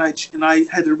back and I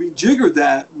had to rejigger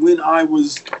that when I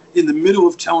was in the middle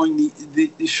of telling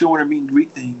the show and I mean great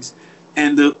things.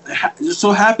 And it just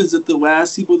so happens that the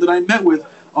last people that I met with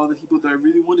are the people that I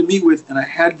really wanted to meet with, and I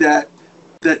had that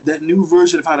new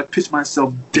version of how to pitch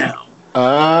myself down.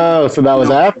 Oh, so that was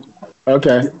after.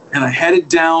 Okay. And I had it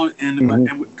down,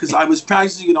 and because I was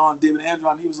practicing it on David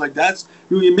Andron, he was like, "That's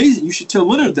really amazing. You should tell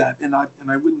Leonard that." And I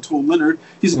wouldn't told Leonard.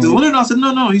 He said, "Does Leonard?" I said,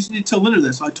 "No, you need to tell Leonard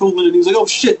that." So I told Leonard. He was like, "Oh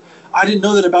shit, I didn't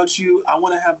know that about you. I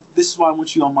want to have. This is why I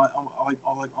want you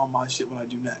on my shit when I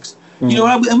do next."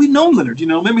 And we've known Leonard,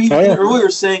 remember he was earlier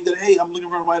saying that, hey, I'm looking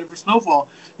for a writer for Snowfall,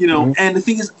 and the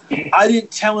thing is, I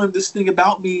didn't tell him this thing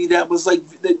about me that was like,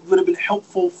 that would have been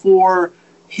helpful for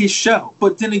his show.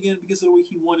 But then again, because of the way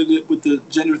he wanted it with the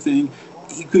gender thing,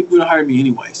 he wouldn't hire me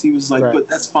anyways. He was like, but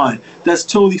that's fine. That's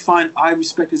totally fine. I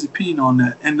respect his opinion on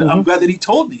that. And I'm glad that he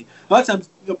told me. A lot of times,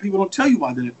 people don't tell you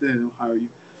why they don't hire you.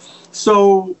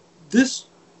 So this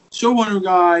showrunner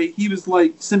guy, he was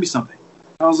like, send me something.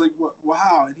 I was like,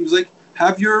 wow. And he was like,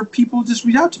 have your people just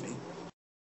reach out to me.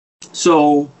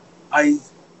 So I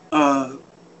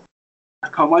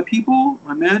called my people.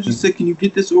 My manager said, can you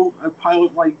get this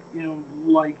pilot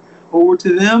over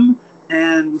to them,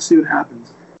 and we'll see what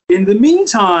happens. In the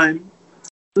meantime,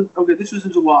 okay, this was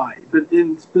in July, but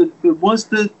once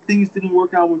the things didn't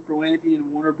work out with Berlanti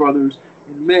and Warner Brothers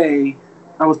in May,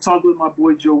 I was talking with my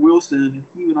boy Joe Wilson, and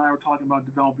he and I were talking about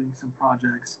developing some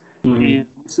projects. And we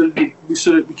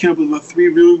came up with about 3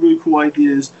 really, really cool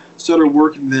ideas, started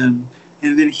working them,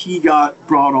 and then he got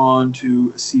brought on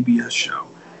to a CBS show.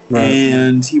 Right.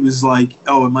 And he was like,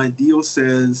 oh, and my deal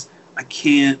says I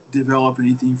can't develop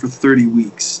anything for 30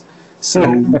 weeks.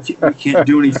 So we can't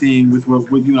do anything with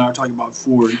what you and I were talking about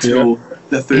before until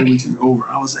that 30 weeks is over.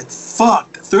 I was like,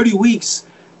 fuck, 30 weeks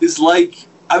is like,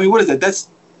 I mean, what is that? That's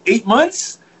 8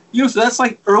 months? So that's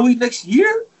like early next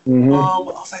year? I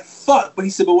was like, fuck. But he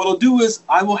said, but what I'll do is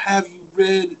I will have you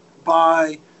read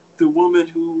by the woman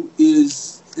who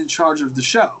is in charge of the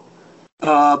show.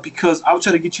 Because I would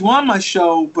try to get you on my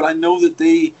show, but I know that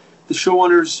the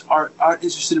showrunners are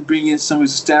interested in bringing in someone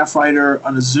who's a staff writer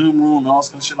on a Zoom room and all this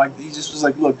kind of shit. Like, he just was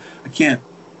like, look, I can't.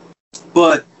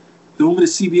 But the woman at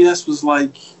CBS was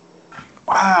like,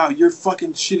 wow, your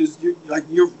fucking shit is,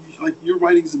 your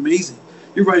writing is amazing.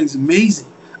 Your writing is amazing.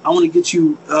 I want to get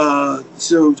you,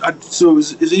 so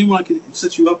is anyone I can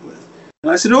set you up with?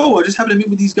 And I said, oh, I just happened to meet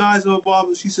with these guys, blah, blah,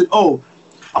 blah. She said, oh,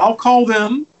 I'll call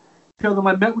them, tell them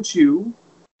I met with you,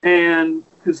 and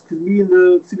because me and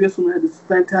the CBS woman had this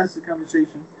fantastic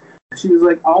conversation, She was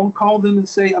like, I'll call them and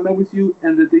say I met with you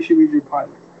and that they should read your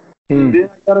pilot. And then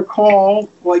I got a call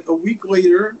like a week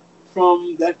later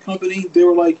from that company. They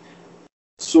were like,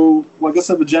 so like let's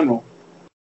have a general.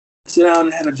 Sit down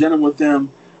and had a general with them.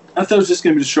 I thought it was just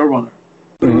going to be the showrunner.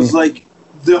 But it was like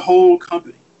the whole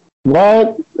company.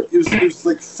 What? It was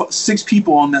like 6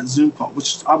 people on that Zoom call,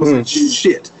 which I was like,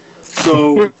 shit.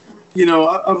 So, you know,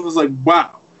 I was like,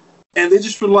 wow. And they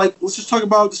just were like, let's just talk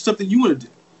about the stuff that you want to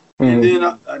do. And then,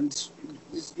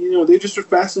 you know, they just were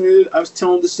fascinated. I was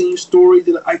telling the same story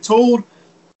that I told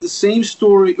the same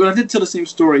story. Well, I did tell the same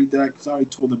story that I already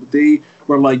told them, but they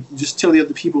were like, just tell the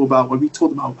other people about when we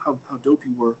told them how dope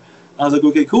you were. I was like,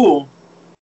 okay, cool.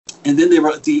 And then they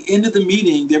were at the end of the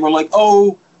meeting, they were like,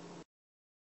 oh,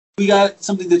 we got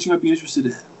something that you might be interested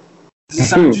in. Does it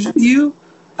sound interesting to you?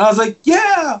 I was like,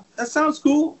 yeah, that sounds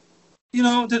cool. You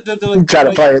know, they're like, try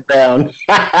to play it down.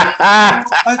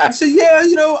 I said, yeah,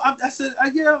 you know, I'm that's it.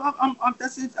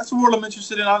 That's a world I'm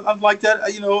interested in. I'm like that.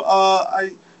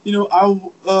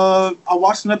 I'll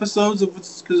watch some episodes of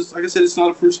because, like I said, it's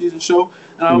not a first season show,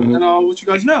 and I'll let you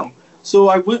guys know. So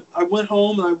I went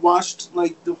home and I watched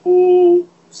like the whole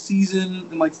season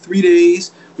in like 3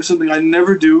 days, which is something I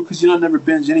never do because I never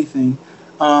binge anything.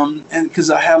 And because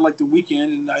I had like the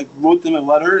weekend and I wrote them a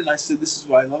letter and I said, this is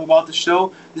what I love about the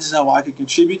show. This is how I could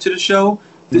contribute to the show.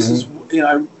 This is, you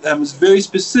know, I was very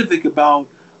specific about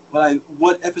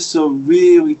what episode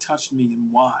really touched me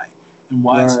and why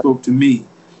it spoke to me.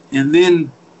 And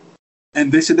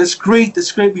they said, that's great.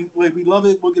 We love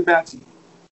it. We'll get back to you.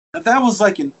 Now, that was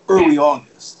like in early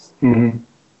August. I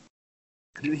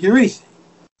didn't hear anything,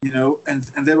 you know, and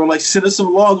they were like, send us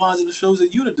some log lines of the shows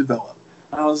that you had developed.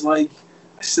 I was like,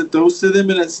 I sent those to them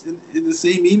in the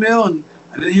same email, and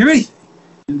I didn't hear anything.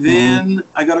 And then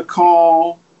I got a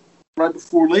call right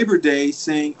before Labor Day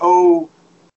saying, "Oh,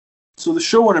 so the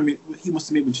showrunner he wants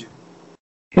to meet with you."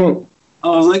 I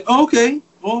was like, oh, "Okay,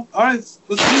 well, all right,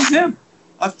 let's meet him."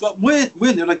 I thought, when?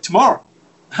 They're like, tomorrow.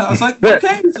 I was like,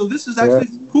 "Okay, so this is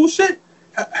actually cool shit."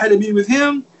 I had a meeting with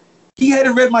him. He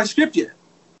hadn't read my script yet,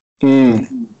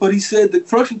 but he said the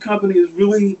production company is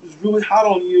really hot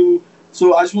on you.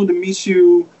 So I just wanted to meet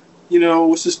you, you know,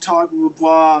 let's just talk, blah, blah,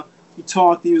 blah. He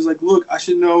talked, he was like, look, I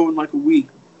should know in like a week,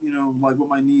 you know, like what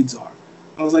my needs are.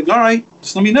 I was like, all right,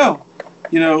 just let me know.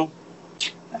 You know,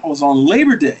 I was on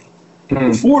Labor Day.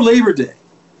 Before Labor Day,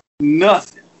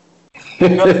 nothing.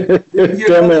 Didn't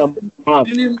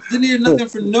hear nothing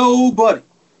from nobody.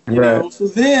 You know? So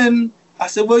then I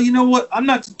said, well, you know what? I'm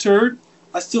not deterred.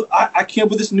 I came up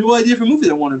with this new idea for a movie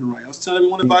that I wanted to write. I was telling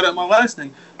everyone about it at my last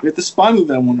thing. We had the spy movie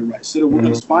that I wanted to write. So we're working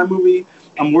on a spy movie.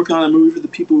 I'm working on a movie for the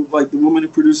people, like the woman who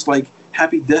produced like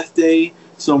Happy Death Day.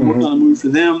 So I'm working on a movie for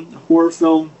them, a horror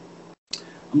film.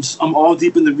 I'm all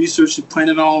deep in the research and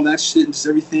planning all that shit and just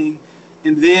everything.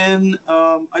 And then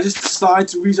I just decided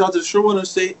to reach out to the showrunner and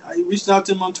say, I reached out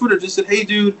to him on Twitter, just said, hey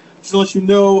dude, just to let you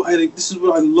know, this is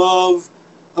what I love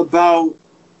about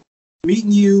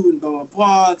meeting you and blah, blah,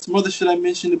 blah. Some other shit I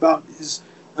mentioned about his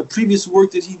previous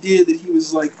work that he did that he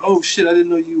was like, oh shit, I didn't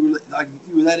know you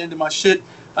were that into my shit.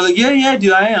 I was like, yeah,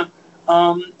 dude, I am.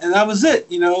 And that was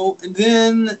it, you know. And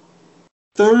then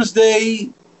on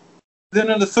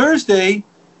the Thursday,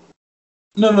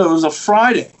 no, it was a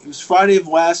Friday. It was Friday of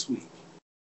last week.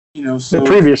 You know, so the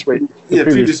previous week. Yeah,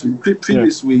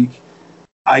 previous week.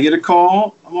 I get a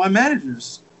call on my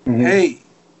managers. Hey,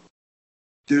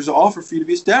 there's an offer for you to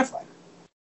be a staff writer.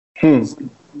 I was like,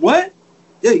 what?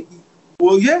 Yeah,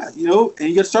 well, yeah, you know, and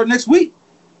you got to start next week.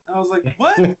 And I was like,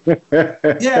 what?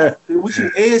 Yeah, which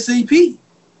is ASAP.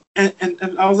 And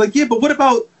I was like, yeah, but what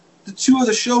about the 2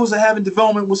 other shows I have in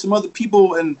development with some other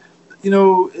people? And, you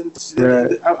know,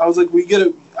 I was like,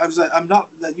 I'm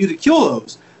not letting you to kill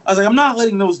those. I was like, I'm not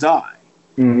letting those die.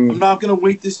 I'm not going to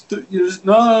wait this.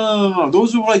 No.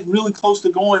 Those were like really close to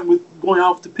going out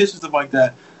with the pitch and stuff like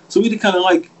that. So we had to kind of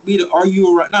like, we had to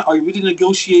argue right now. We had to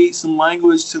negotiate some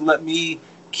language to let me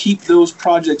keep those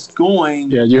projects going.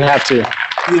 Yeah, you have to.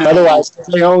 You know, otherwise,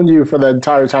 they own you for the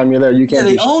entire time you're there. You can't.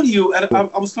 Yeah, they own you. And I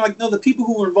was kind of like, no, the people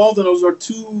who were involved in those are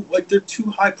they're too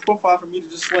high profile for me to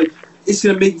just like. It's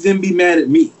gonna make them be mad at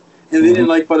me. And then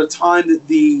like by the time that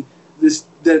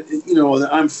that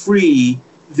I'm free,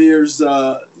 there's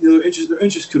their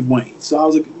interest could wane. So I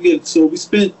was like, so we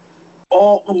spent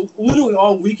literally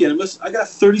all weekend. I got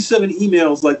 37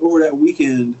 emails like over that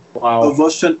weekend of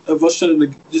us trying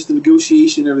to just the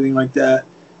negotiation and everything like that.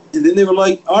 And then they were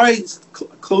like, all right,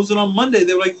 close it on Monday.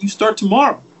 They were like, you start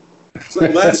tomorrow. It's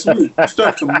like last week. You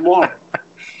start tomorrow.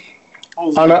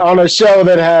 On a show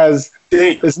that has,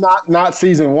 it's not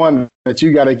season 1 that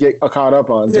you got to get caught up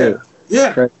on too.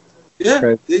 Yeah.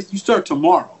 You start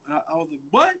tomorrow. And I was like,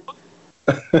 what?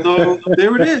 So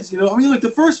there it is. I mean, like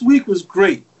the first week was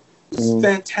great. It was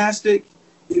fantastic.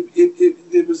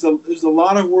 It was there's a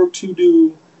lot of work to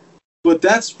do, but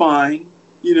that's fine.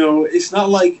 It's not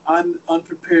like I'm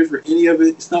unprepared for any of it.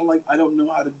 It's not like I don't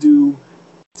know how to do.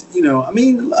 I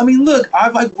mean, look,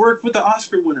 I've worked with the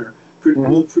Oscar winner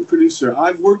producer.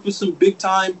 I've worked with some big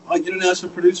time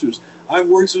international producers. I've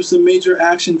worked with some major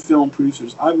action film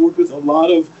producers. I've worked with a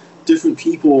lot of different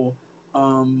people,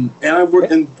 and I've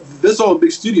worked and this is all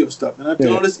big studio stuff. And I've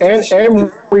done all this.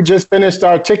 And we just finished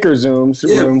our ticker room, so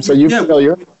you're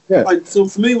familiar. Yeah. So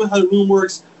familiar with how the room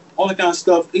works, all that kind of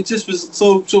stuff. It just was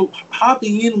so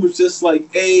hopping in was just like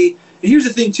and here's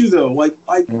the thing too though,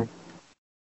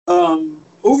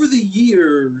 over the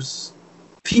years,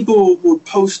 people would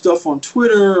post stuff on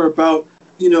Twitter about,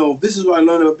 this is what I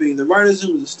learned about being the writer's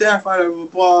room, the staff writer, blah, blah,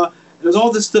 blah. And there's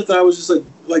all this stuff that I was just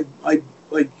like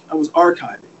I was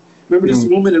archiving. Remember this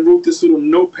woman that wrote this little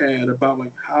notepad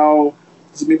about how,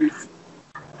 maybe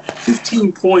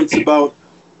 15 points about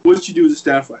what you do as a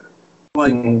staff writer,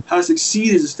 how to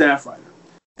succeed as a staff writer.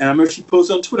 And I remember she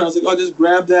posted on Twitter. I was like, I just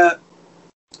grabbed that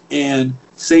and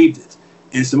saved it.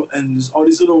 And there's all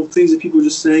these little things that people were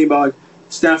just saying about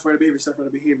staff writer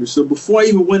behavior. So before I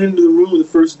even went into the room the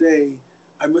first day,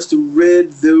 I must have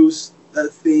read that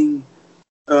thing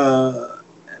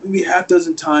maybe half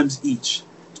dozen times each.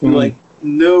 To be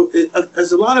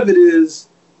as a lot of it is,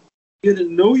 you have to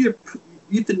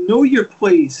know your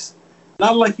place.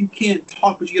 Not like you can't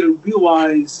talk, but you got to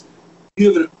realize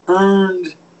you haven't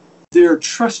earned their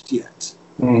trust yet.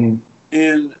 And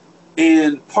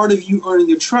part of you earning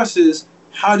their trust is,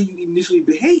 how do you initially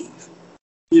behave?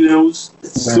 It's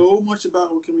so much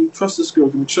about, can we trust this girl?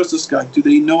 Can we trust this guy? Do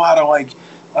they know how to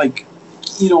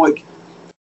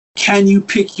can you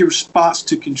pick your spots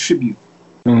to contribute?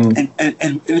 And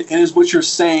is what you're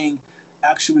saying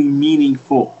actually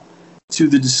meaningful to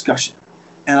the discussion?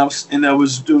 And there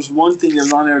was one thing that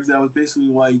was on there that was basically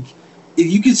like,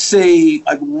 if you could say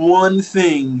one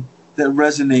thing that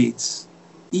resonates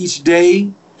each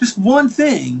day, just one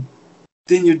thing,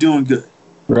 then you're doing good.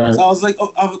 Right. So I was like,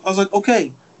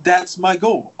 okay, that's my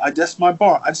goal. That's my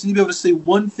bar. I just need to be able to say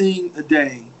one thing a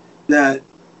day that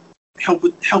help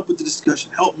with the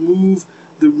discussion, help move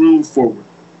the room forward.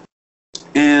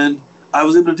 And I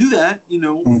was able to do that,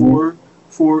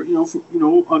 for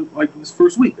on this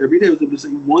first week. Every day I was able to say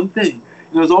one thing.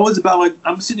 And it was always about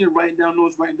I'm sitting there writing down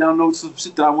notes, some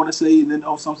shit that I want to say, and then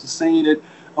someone's saying it.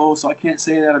 So I can't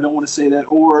say that. I don't want to say that,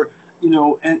 or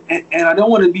and I don't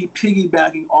want to be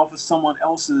piggybacking off of someone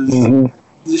else's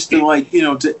just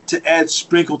to to add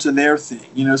sprinkle to their thing.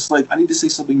 It's like I need to say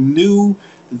something new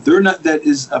that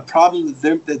is a problem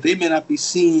that they may not be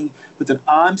seeing, but that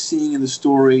I'm seeing in the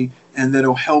story, and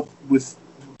that'll help with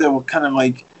that will kind of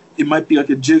it might be like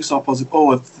a jigsaw puzzle.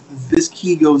 Oh, if this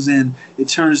key goes in, it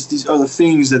turns these other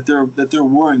things that they're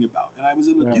worrying about. And I was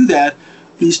able to do that.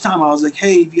 Each time I was like,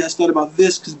 hey, have you guys thought about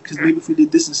this? Because maybe if we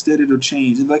did this instead, it'll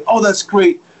change. And oh, that's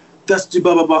great. That's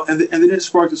blah, blah, blah. And then it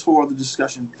sparked this whole other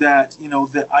discussion that,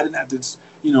 that I didn't have to,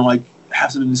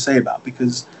 have something to say about.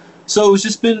 So it's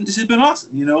just been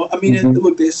awesome, I mean,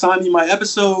 look, they assigned me my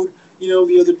episode,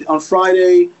 on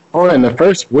Friday. Oh, in the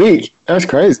first week. That's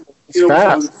crazy. It's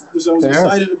fast. I was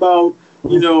excited about,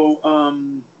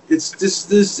 it's just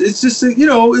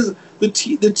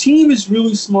the team is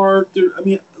really smart.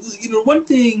 One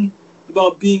thing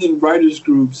about being in writers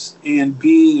groups and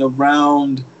being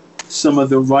around some of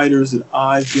the writers that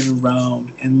I've been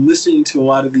around and listening to a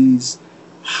lot of these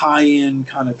high-end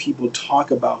kind of people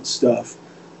talk about stuff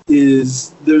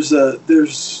is there's a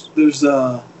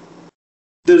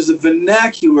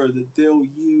vernacular that they'll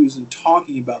use in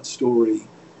talking about story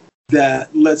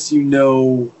that lets you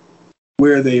know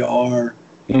where they are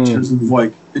in terms of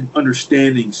an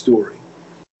understanding story.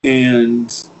 And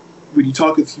when you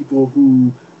talk with people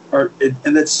who are,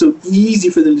 and that's so easy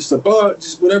for them just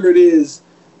just whatever it is,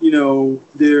 you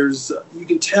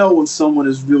can tell when someone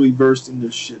is really versed in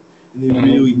their shit and they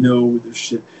really know their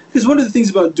shit. Because one of the things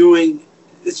about doing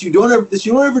that you don't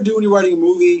ever do when you're writing a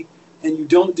movie and you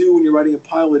don't do when you're writing a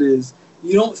pilot is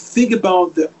you don't think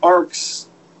about the arcs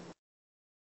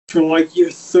for your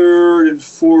third and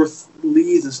fourth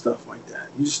leads and stuff like that.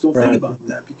 You just don't think about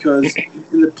that because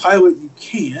in the pilot you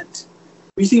can't.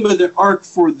 You think about the arc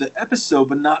for the episode,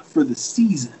 but not for the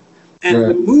season. And in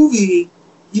the movie,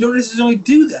 you don't necessarily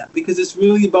do that because it's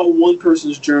really about one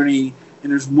person's journey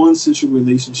and there's one central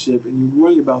relationship and you're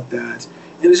worrying about that.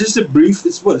 And it's just a brief,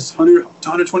 it's 100 to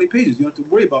 120 pages. You don't have to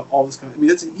worry about all this kind of,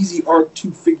 that's an easy arc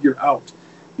to figure out,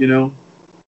 when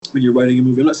you're writing a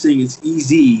movie. I'm not saying it's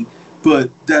easy,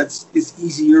 but it's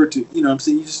easier to, you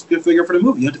just got to figure out for the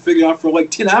movie. You have to figure it out for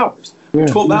 10 hours.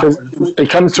 12 hours. It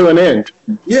comes to an end.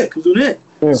 Yeah, it comes to an end.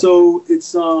 Yeah. So it's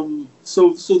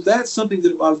so that's something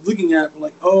that I was looking at,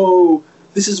 like, oh,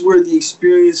 this is where the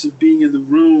experience of being in the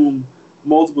room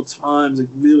multiple times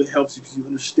really helps you, because you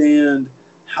understand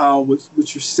how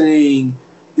what you're saying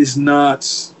is not,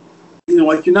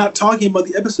 like, you're not talking about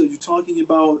the episode, you're talking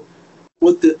about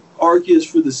what the arc is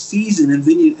for the season, and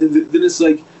then then it's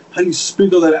like how you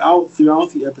sprinkle that out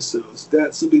throughout the episodes.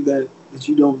 That's something that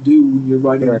you don't do when you're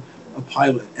writing a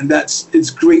pilot, and it's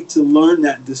great to learn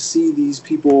that, to see these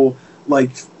people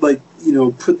like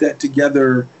put that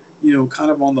together,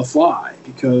 kind of on the fly,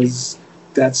 because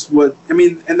that's what I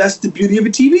mean, and that's the beauty of a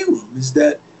TV room, is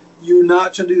that you're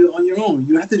not trying to do it on your own.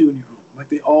 You have to do it on your own. Like,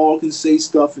 they all can say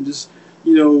stuff and just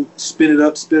spin it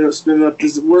up.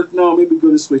 Does it work? No, maybe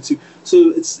go this way too.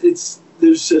 So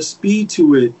there's a speed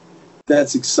to it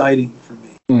that's exciting for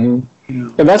me.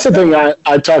 Mm-hmm. And that's the thing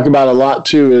I talk about a lot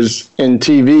too, is in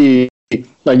TV,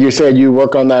 like you said, you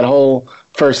work on that whole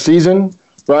first season,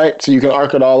 right? So you can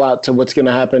arc it all out to what's going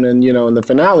to happen in the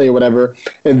finale or whatever.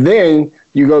 And then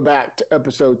you go back to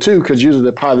episode 2, because usually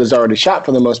the pilot is already shot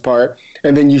for the most part,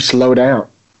 and then you slow down.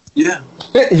 Yeah.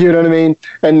 You know what I mean?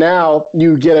 And now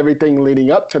you get everything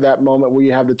leading up to that moment where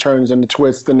you have the turns and the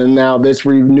twists, and then now this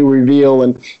new reveal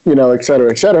and, et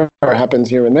cetera, happens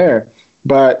here and there.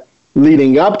 But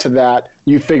leading up to that,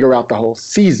 you figure out the whole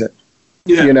season.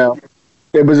 Yeah.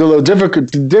 It was a little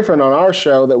different on our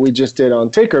show that we just did on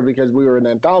Ticker, because we were an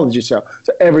anthology show.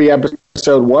 So every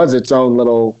episode was its own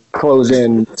little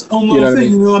close-in. Its own little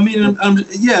thing,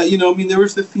 there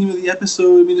was the theme of the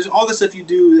episode. I mean, there's all the stuff you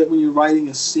do that when you're writing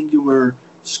a singular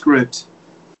script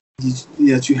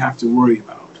that you have to worry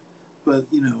about. But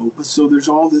so there's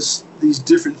all these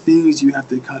different things you have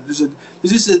to kind of.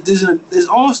 There's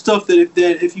all stuff that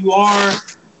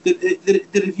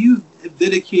if you've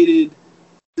dedicated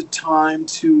the time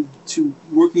to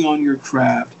working on your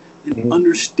craft and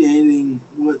understanding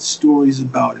what story's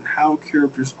about and how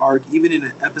characters arc, even in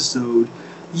an episode,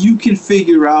 you can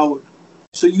figure out.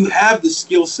 So you have the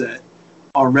skill set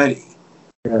already.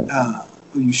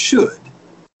 You should.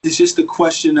 It's just a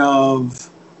question of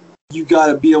you got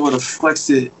to be able to flex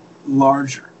it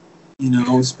larger.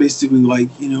 It's basically like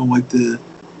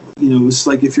it's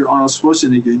like if you're Arnold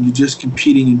Schwarzenegger and you're just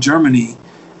competing in Germany.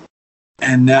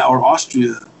 And now, or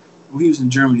Austria, he was in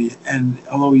Germany, and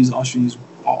although he's Austrian, he's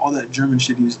all that German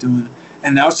shit he was doing.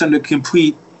 And now it's time to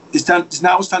compete. It's time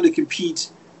to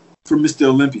compete for Mr.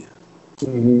 Olympia.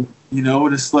 Mm-hmm.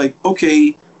 And it's like,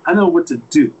 okay, I know what to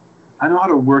do. I know how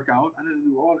to work out. I know to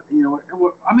do all.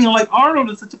 Like, Arnold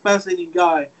is such a fascinating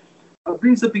guy. I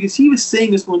bring this up because he was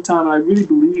saying this one time, and I really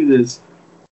believe this.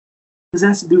 This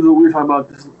has to do with what we were talking about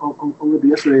this a little bit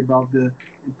yesterday about the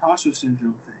imposter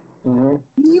syndrome thing.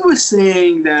 Mm-hmm. He was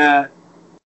saying that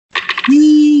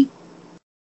he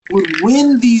would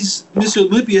win these Mr.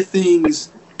 Olympia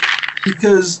things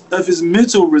because of his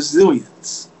mental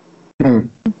resilience.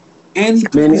 And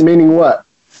meaning what?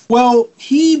 Well,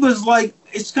 he was like,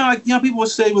 it's kind of like, people would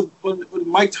say with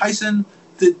Mike Tyson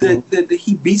that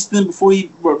he beats them right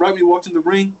when he walked in the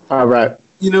ring. Oh, right.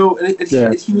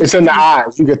 It's in the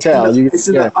eyes. You could tell. It's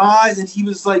in the eyes, and he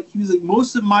was like,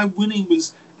 most of my winning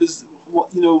was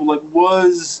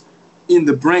in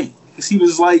the brain, because he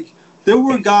was like, there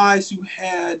were guys who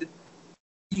had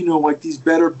these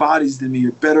better bodies than me,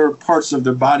 or better parts of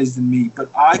their bodies than me, but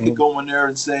I could go in there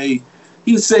and say,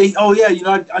 he would say, oh yeah,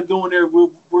 I'd go in there,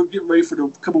 we're getting ready for the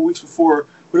couple weeks before,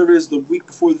 whatever it is, the week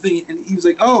before the thing, and he was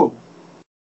like, oh,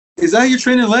 is that your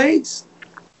training legs?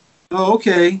 Oh,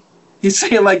 okay. He'd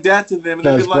say it like that to them, and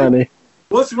they'd be like, funny.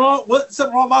 What's wrong? What's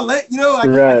something wrong with my leg?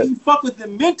 I can fuck with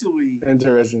them mentally.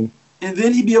 Interesting. And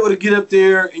then he'd be able to get up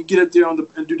there and do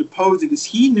the posing, because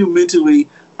he knew mentally,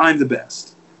 I'm the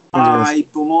best. I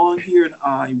belong here and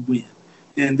I win.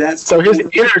 And that's so his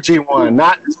energy won,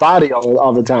 not his body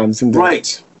all the time.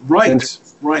 Right.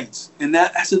 And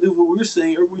that has to do with what we were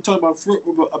saying, or we were talking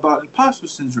about imposter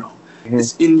syndrome. Mm-hmm.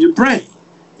 It's in your brain.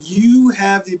 You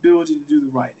have the ability to do the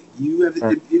writing. You have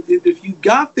if you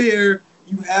got there,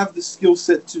 you have the skill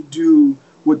set to do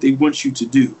what they want you to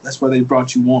do. That's why they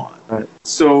brought you on. Right.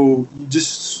 So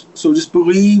just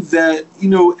believe that,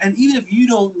 and even if you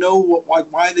don't know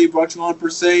why they brought you on per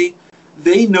se,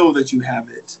 they know that you have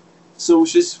it. So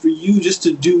it's just for you just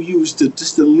to do you,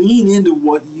 just to lean into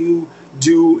what you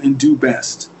do and do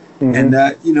best. Mm-hmm. And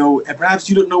that, and perhaps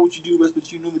you don't know what you do best,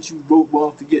 but you know that you wrote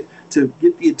well to get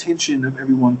the attention of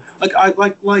everyone. Like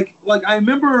I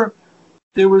remember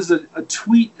there was a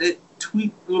tweet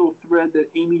little thread that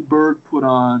Amy Berg put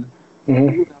on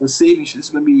the saving shit. This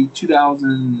is going to be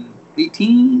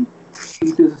 2018,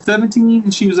 2017,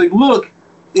 and she was like, look,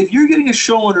 if you're getting a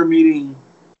showrunner meeting,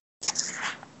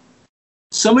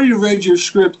 somebody read your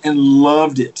script and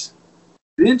loved it.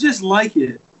 They didn't just like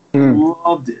it,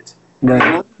 loved it.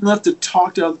 Right. Enough to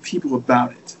talk to other people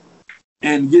about it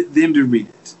and get them to read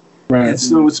it. Right. And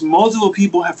so it's multiple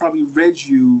people have probably read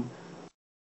you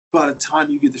by the time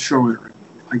you get the showrunner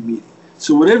meeting.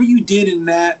 So whatever you did in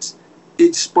that,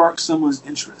 it sparked someone's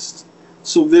interest.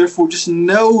 So therefore, just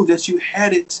know that you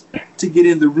had it to get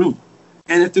in the room.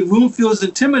 And if the room feels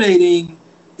intimidating,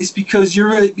 it's because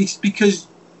you're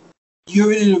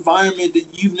in an environment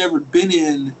that you've never been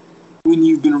in when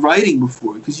you've been writing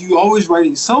before. Because you're always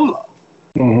writing solo,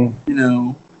 you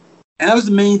know. And that was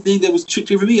the main thing that was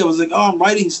tricky for me. I was like, oh, I'm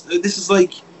writing. This is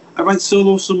like, I write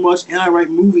solo so much, and I write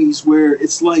movies where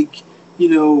it's like, you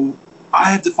know,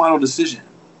 I have the final decision.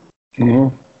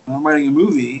 When I'm writing a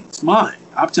movie, it's mine.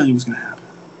 I'm telling you what's going to happen.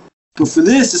 But for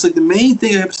this, it's like the main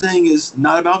thing I'm saying is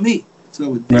not about me. So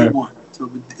with day one.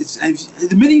 So it's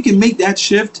the minute you can make that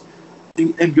shift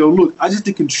and go, look, I just have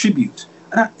to contribute.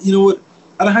 You know what?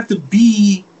 I don't have to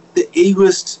be the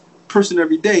A-list person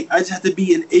every day. I just have to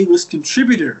be an A-list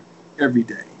contributor every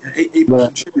day. A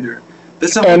contributor.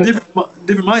 That's a different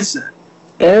mindset.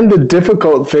 And the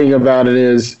difficult thing about it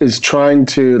is trying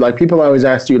to, like, people always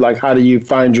ask you, like, how do you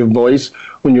find your voice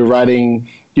when you're writing,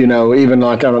 you know, even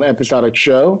like on an episodic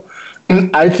show?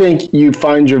 I think you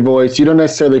find your voice. You don't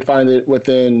necessarily find it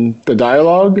within the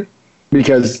dialogue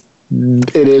because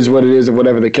it is what it is of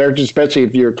whatever the character, especially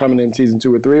if you're coming in season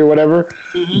 2 or 3 or whatever.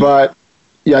 But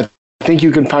yeah, I think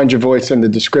you can find your voice in the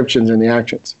descriptions and the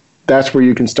actions. That's where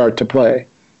you can start to play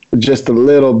just a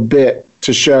little bit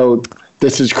to show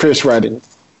this is Chris writing.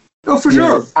 Oh, for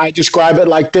sure. I describe it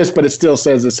like this, but it still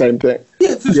says the same thing.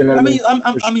 Yeah, for sure. I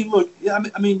mean, look. Yeah,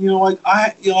 I mean, you know, like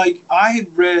I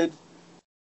had read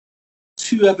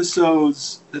 2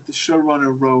 episodes that the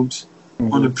showrunner wrote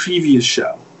on the previous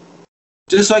show,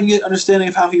 just so I can get understanding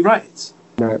of how he writes.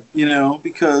 Right. You know,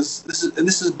 because this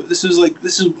is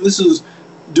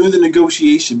doing the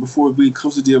negotiation before we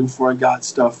closed the deal, before I got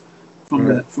stuff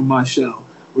from my show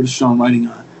or the show I'm writing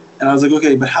on. And I was like,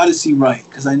 okay, but how does he write?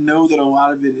 Because I know that a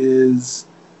lot of it is,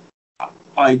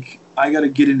 like, I got to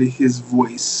get into his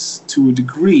voice to a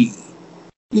degree.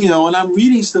 You know, and I'm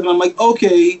reading stuff, and I'm like,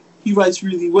 okay, he writes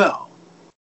really well.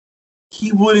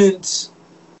 He wouldn't,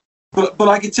 but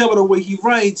I can tell by the way he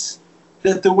writes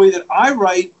that the way that I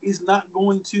write is not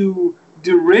going to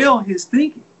derail his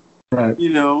thinking. Right. You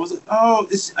know, it's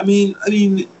like,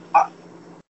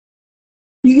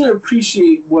 you got to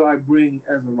appreciate what I bring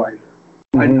as a writer.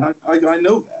 I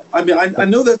know that. I mean, I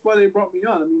know that's why they brought me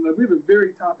on. I mean, like, we have a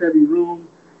very top-heavy room.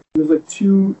 There's like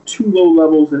two low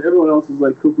levels, and everyone else is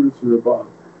like co-producer above,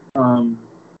 and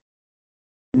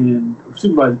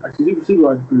supervising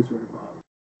producer above.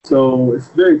 So it's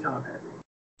very top-heavy.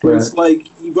 But it's like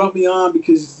you brought me on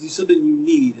because it's something you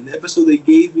need, and the episode they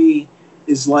gave me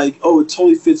is like, oh, it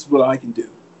totally fits what I can do.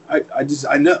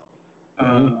 I know.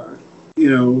 You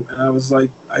know, and I was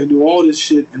like, I do all this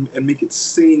shit and make it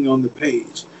sing on the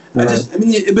page.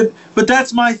 But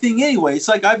that's my thing anyway. It's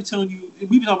like I've been telling you, we've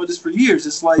been talking about this for years.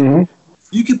 It's like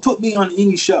you can put me on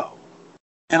any show,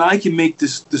 and I can make the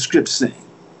script sing.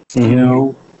 You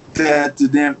know, that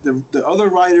the other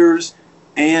writers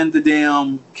and the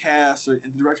damn cast and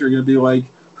the director are going to be like,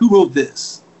 who wrote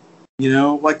this? You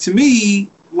know, like, to me,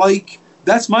 like,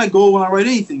 that's my goal when I write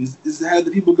anything is to have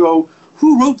the people go,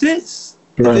 who wrote this?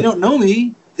 If they don't know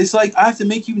me, it's like I have to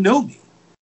make you know me.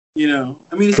 You know,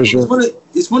 I mean, it's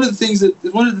one of the things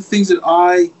that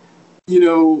I, you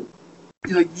know,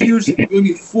 like years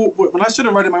maybe 4 when I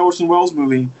started writing my Orson Welles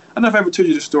movie. I don't know if I ever told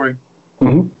you this story.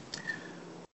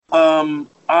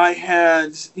 I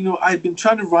had, you know, I'd been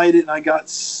trying to write it, and I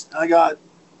got I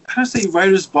don't say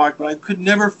writer's block, but I could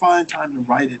never find time to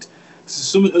write it. There's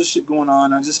so much other shit going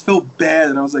on. I just felt bad,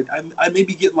 and I was like, I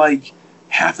maybe get like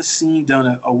half a scene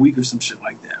done a week or some shit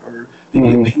like that, or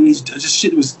maybe a page. Just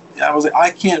shit I was like, I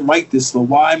can't write this slow.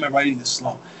 Why am I writing this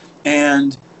slow?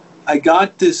 And I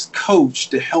got this coach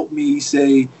to help me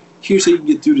say, here's how you can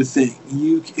get through the thing.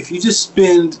 If you just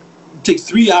take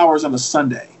 3 hours on a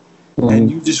Sunday, and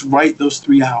you just write those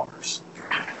 3 hours,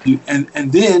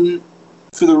 and then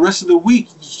for the rest of the week,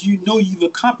 you know you've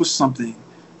accomplished something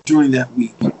during that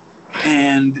week.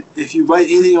 And if you write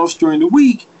anything else during the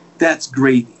week, that's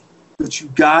gravy. But you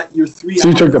got your 3 hours. So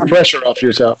you took the pressure off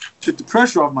yourself. Took the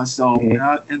pressure off myself,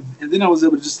 and then I was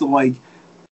able to just to like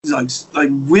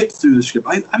whip through the script.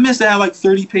 I must have had like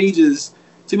 30 pages.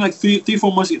 It took me like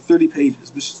 3-4 months to get 30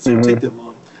 pages, which didn't take that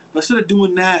long. But I started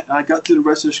doing that, and I got through the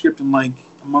rest of the script in like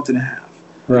a month and a half.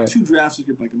 Right. 2 drafts of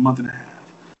the script, like a month and a half.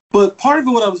 But part of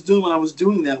it, what I was doing when I was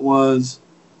doing that was,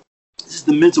 this is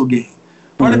the mental game.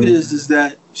 Part of it is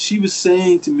that she was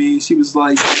saying to me, she was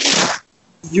like,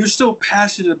 you're so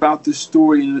passionate about this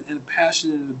story and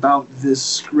passionate about this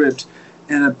script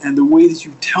and the way that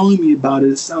you're telling me about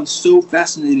it sounds so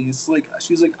fascinating. It's like,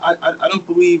 she was like, I don't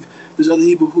believe there's other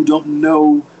people who don't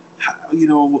know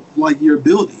how, like your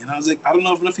ability. And I was like, I don't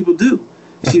know if enough people do.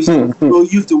 She was like, well,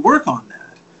 you have to work on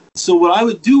that. So what I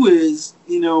would do is,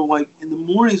 like in the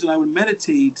mornings when I would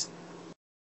meditate,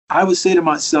 I would say to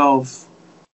myself,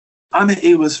 I'm an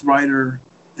A-list writer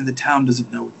and the town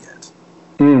doesn't know it yet.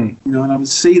 And I would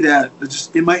say that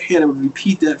just in my head. I would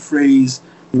repeat that phrase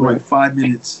for like 5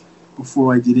 minutes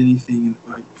before I did anything,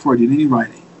 before I did any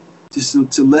writing, just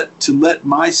to let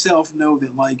myself know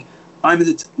that like I'm at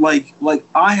the like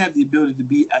I have the ability to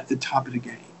be at the top of the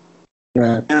game.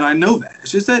 Right. And I know that.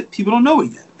 It's just that people don't know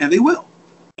it yet, and they will.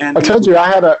 And I told you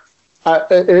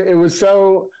it was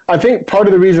so. I think part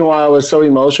of the reason why I was so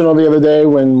emotional the other day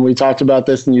when we talked about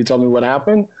this and you told me what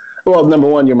happened. Well, number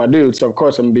one, you're my dude, so of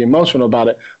course I'm gonna be emotional about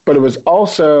it. But it was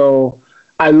also,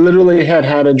 I literally had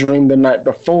a dream the night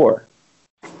before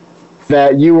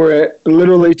that you were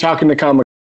literally talking to comic.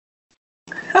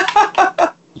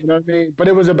 You know what I mean? But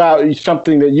it was about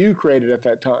something that you created at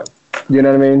that time. You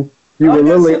know what I mean? You were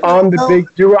literally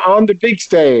you were on the big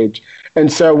stage.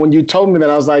 And so when you told me that,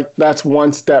 I was like, that's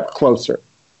one step closer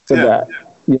to that. Yeah.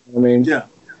 You know what I mean? Yeah.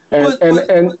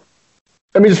 And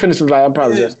let me just finish this line. I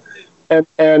apologize.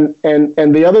 And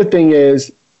the other thing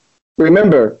is,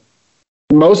 remember,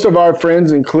 most of our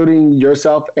friends, including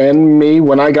yourself and me,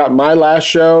 when I got my last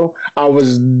show, I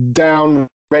was down,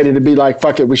 ready to be like,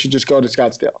 fuck it, we should just go to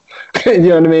Scottsdale. You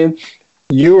know what I mean?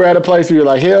 You were at a place where you're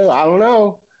like, hell, I don't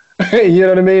know. You know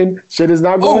what I mean? Shit is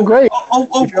not going great.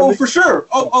 Oh, for sure.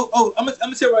 I'm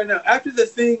gonna tell you right now. After the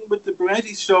thing with the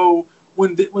Berlanti show,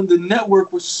 when the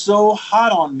network was so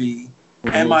hot on me,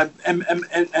 and my and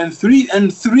three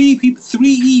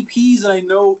EPs that I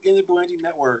know in the Berlanti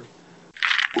network,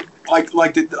 like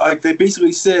they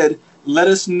basically said, let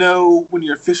us know when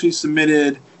you're officially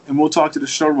submitted, and we'll talk to the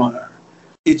showrunner.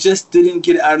 It just didn't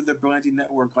get out of the Berlanti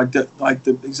network. Like the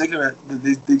executive,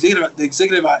 the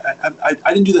executive.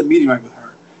 I didn't do that meeting right with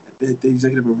her, the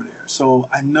executive over there. So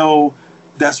I know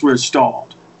that's where it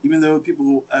stalled. Even though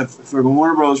people for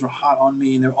Warner Bros. Were hot on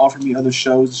me and they're offering me other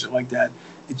shows and shit like that,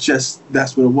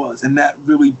 that's what it was, and that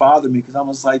really bothered me because I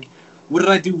was like, what did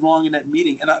I do wrong in that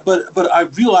meeting? And but I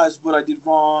realized what I did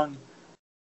wrong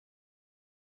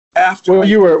after. Well,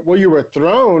 you were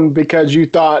thrown because you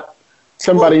thought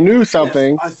somebody knew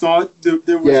something. Yes, I thought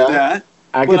there was that.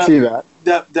 I could see that.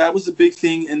 That was a big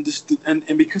thing, and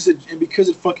because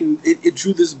it fucking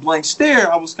drew this blank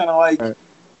stare, I was kind of like, right.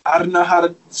 I don't know how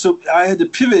to. So I had to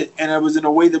pivot, and I was in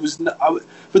a way that was.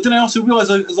 But then I also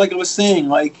realized, like I was saying,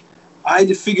 like I had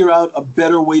to figure out a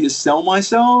better way to sell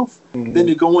myself than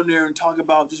to go in there and talk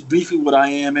about just briefly what I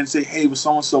am and say, hey, well,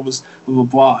 so and so was blah blah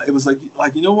blah. It was like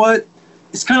you know what?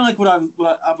 It's kind of like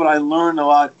what I learned a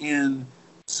lot in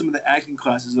some of the acting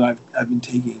classes that I've been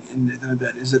taking, and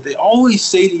that is that they always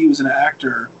say to you as an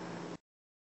actor,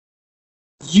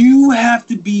 you have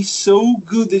to be so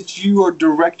good that you are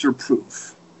director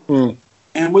proof.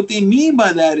 And what they mean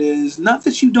by that is not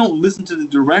that you don't listen to the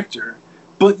director,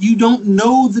 but you don't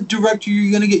know the director you're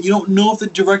going to get. You don't know if the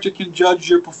director can judge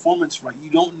your performance right. You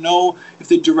don't know if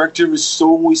the director is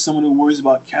solely someone who worries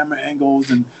about camera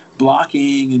angles and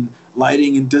blocking and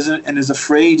lighting and is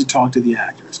afraid to talk to the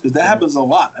actors, because that happens a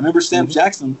lot. I remember Sam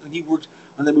Jackson, when he worked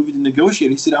on that movie The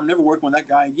Negotiator, he said, I'm never working with that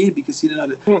guy again because he didn't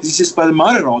know that he's just by the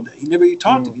monitor all day. He never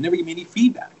talked to me. He never gave me any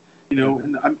feedback.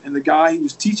 And the guy who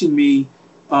was teaching me,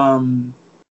 one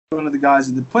of the guys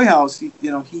at the Playhouse, he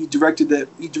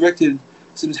directed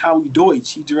since Howie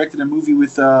Deutsch. He directed a movie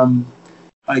with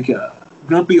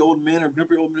Grumpy Old Men or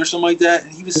something like that.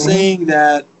 And he was saying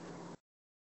that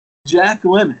Jack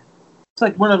Lemmon, it's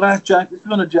like one of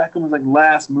one of Jack Lemmon's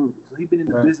last movies. So he'd been in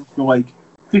the business for like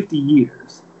 50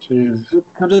 years. Jeez.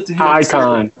 Comes up to him.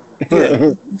 Icon.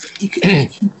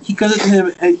 He comes up to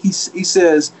him and he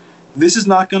says, "This is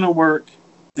not going to work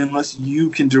unless you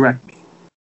can direct me.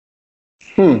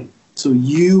 So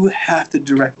you have to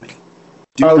direct me."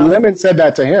 Lemon said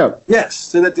that to him. Yes,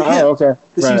 said that to him. Oh, okay.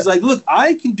 Because he was like, "Look,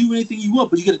 I can do anything you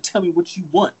want, but you got to tell me what you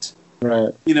want."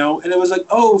 Right. And it was like,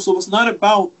 oh, so it's not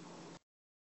about.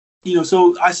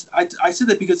 So I said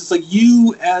that because it's like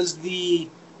you as the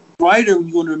writer, when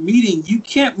you go into a meeting, you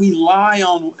can't rely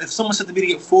on, if someone set the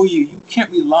meeting up for you, you can't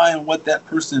rely on what that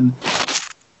person,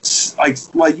 like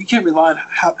you can't rely on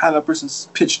how that person's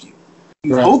pitched you.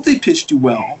 You hope they pitched you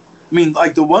well. I mean,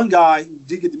 like the one guy who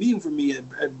did get the meeting for me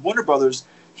at Warner Brothers,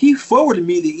 he forwarded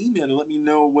me the email to let me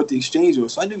know what the exchange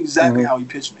was, so I knew exactly how he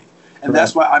pitched me. and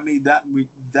that's why I made that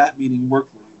meeting work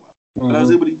really well. But I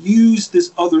was able to use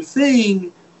this other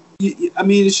thing. I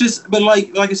mean, it's just, but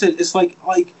like I said, it's like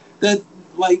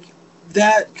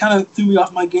that kind of threw me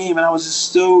off my game, and I was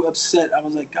just so upset. I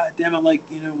was like, God damn it,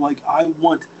 I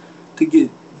want to get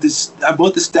this. I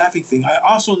want the staffing thing. I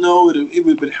also know it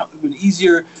would have been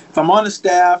easier if I'm on the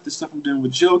staff. The stuff I'm doing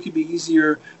with Joe could be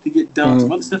easier to get done.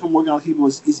 Some other stuff I'm working on with people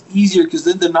is easier because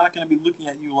then they're not going to be looking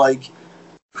at you like,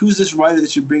 who's this writer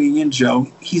that you're bringing in, Joe?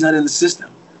 He's not in the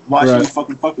system. Why should we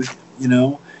fucking fuck with him?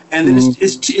 And then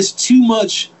it's too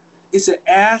much. It's an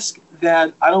ask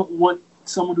that I don't want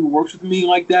someone who works with me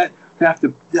like that to have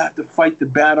to fight the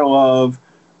battle of,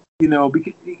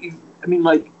 because, I mean,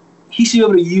 like, he should be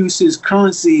able to use his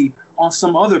currency on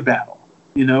some other battle,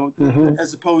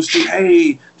 as opposed to,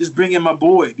 hey, just bring in my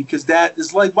boy, because that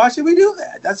is like, why should we do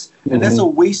that? That's a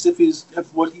waste of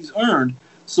what he's earned.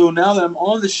 So now that I'm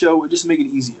on the show, it just make it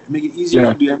easier. Make it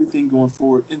easier to do everything going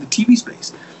forward in the TV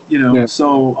space,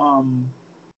 So,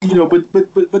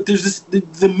 but there's this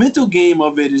the mental game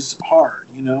of it is hard,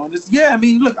 And it's, I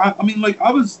mean, look, I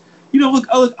was,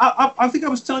 I think I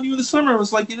was telling you in the summer, I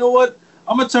was like, you know what?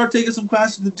 I'm gonna start taking some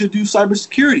classes to do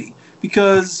cybersecurity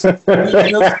because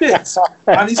fits.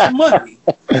 I need some money.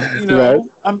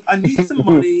 I need some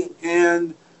money,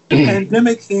 and the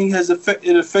pandemic thing has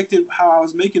affected how I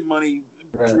was making money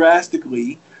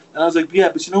drastically. And I was like,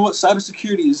 but you know what?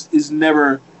 Cybersecurity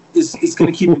is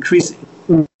going to keep increasing.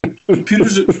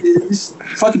 Computers are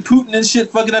fucking Putin and shit,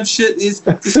 fucking up shit. It's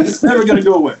never going to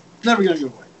go away. Never going to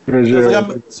go away.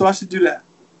 Sure. So I should do that.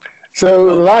 So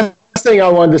the last thing I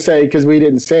wanted to say, because we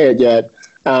didn't say it yet,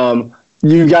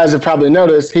 you guys have probably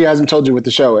noticed he hasn't told you what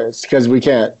the show is because we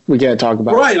can't talk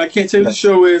about it. Right, I can't tell you what the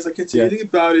show is. I can't tell you anything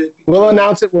about it. We'll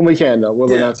announce it when we can, though.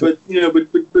 We'll announce it.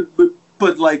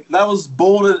 But like that was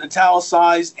bolded,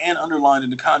 italicized, and underlined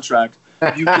in the contract.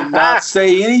 You cannot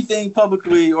say anything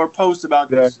publicly or post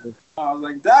about this. I was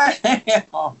like, damn.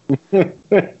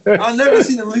 I've never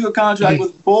seen a legal contract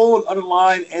with bold,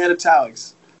 underlined, and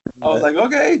italics. I was like,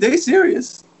 okay, they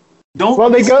serious. They go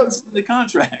in the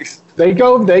contracts. They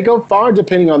go far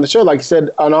depending on the show. Like I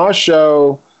said, on our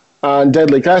show on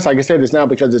Deadly Class, I can say this now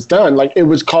because it's done. Like it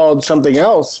was called something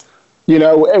else,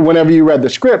 whenever you read the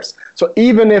scripts. So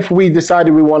even if we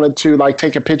decided we wanted to like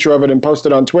take a picture of it and post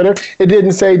it on Twitter, it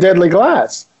didn't say Deadly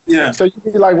Glass. Yeah. So you'd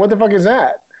be like, what the fuck is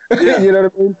that? Yeah. You know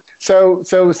what I mean? So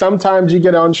sometimes you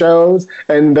get on shows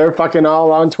and they're fucking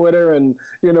all on Twitter and,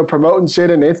 promoting shit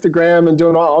and Instagram and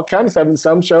doing all kinds of stuff. And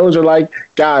some shows are like,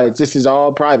 guys, this is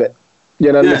all private.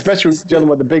 Especially dealing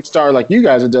with a big star like you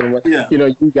guys are dealing with. Yeah.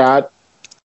 You got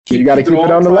to keep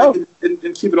it on the low.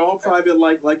 And keep it all private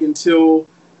like until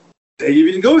they give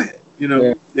you the go ahead.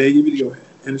 They give you the go ahead.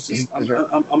 And it's just,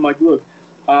 I'm like, look,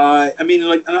 I've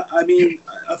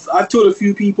told a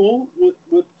few people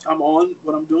what I'm on,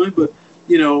 what I'm doing, but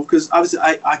because obviously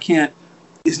I can't.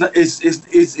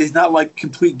 It's not like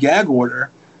complete gag order.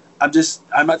 I'm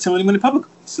not telling anybody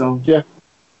publicly. So yeah,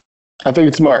 I think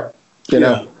it's smart.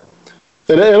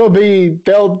 It'll be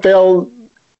they'll.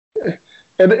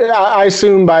 I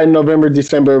assume by November,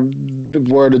 December, the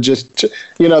word of just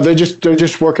they're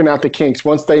just working out the kinks.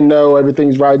 Once they know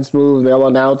everything's right and smooth, they'll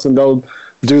announce and they'll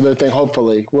do their thing.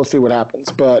 Hopefully, we'll see what happens.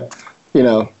 But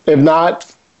if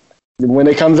not, when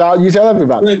it comes out, you tell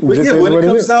everybody. When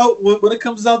it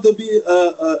comes out, there'll be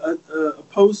a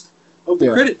post of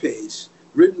the credit page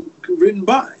written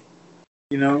by.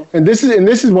 And this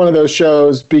is one of those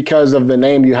shows because of the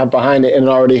name you have behind it, and it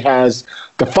already has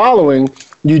the following.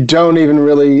 You don't even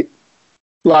really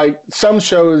like some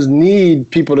shows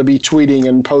need people to be tweeting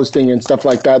and posting and stuff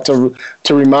like that to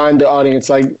remind the audience.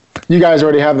 Like you guys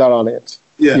already have that audience.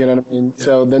 Yeah. You know what I mean? Yeah.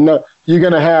 So then you're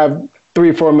going to have 3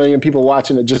 or 4 million people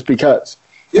watching it just because.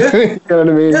 Yeah. You know what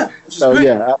I mean? Yeah. So great.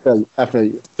 Yeah, I feel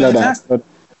you. No doubt. But,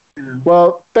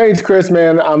 well, thanks, Chris,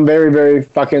 man. I'm very, very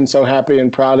fucking so happy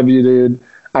and proud of you, dude.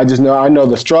 I know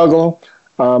the struggle.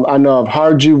 I know how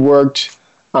hard you worked.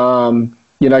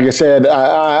 Like I said,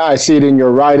 I see it in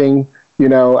your writing,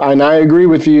 and I agree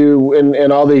with you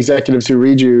and all the executives who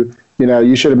read you.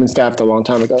 You should have been staffed a long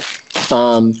time ago.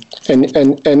 And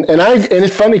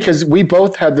it's funny because we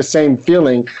both had the same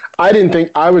feeling. I didn't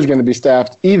think I was going to be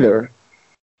staffed either.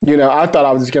 I thought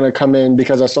I was just going to come in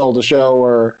because I sold a show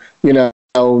or,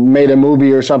 made a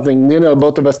movie or something.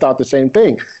 Both of us thought the same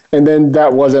thing. And then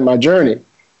that wasn't my journey.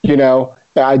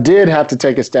 I did have to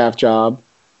take a staff job.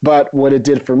 But what it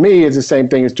did for me is the same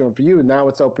thing it's doing for you. Now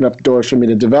it's opened up doors for me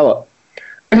to develop,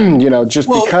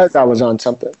 because I was on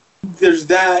something. There's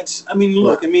that. I mean,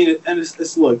 look, and it's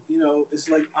it's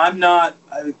like I'm not,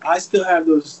 I still have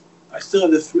those, I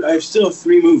still have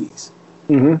 3 movies,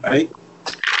 right?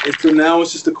 And so now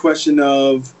it's just a question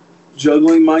of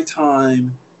juggling my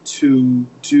time to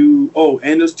do. Oh,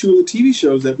 and there's 2 other TV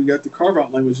shows that we got to carve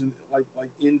out language in, like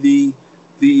in the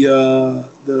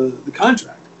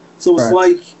contract. So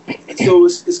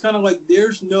it's it's kind of like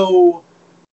there's no.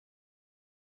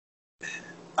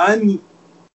 I'm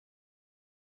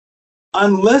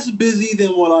less busy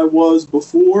than what I was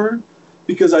before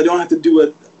because I don't have to do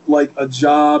a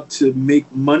job to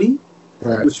make money,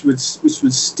 which would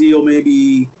steal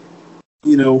maybe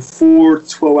 4 to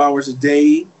 12 hours a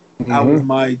day out of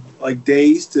my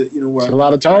days to where it's a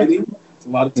lot of time. It's a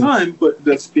lot of time, but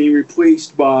that's being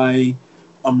replaced by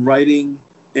I'm writing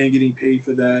and getting paid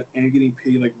for that and getting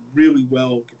paid really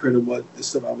well compared to what the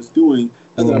stuff I was doing.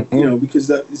 Because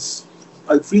that is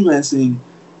freelancing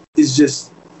is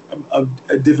just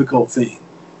a difficult thing,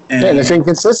 and it's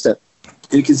inconsistent.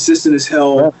 Inconsistent as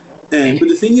hell. Yeah. But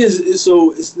the thing is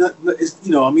so it's not.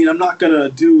 I'm not gonna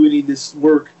do any of this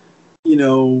work,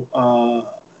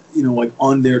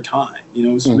 on their time.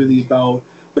 It's really about.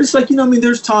 But it's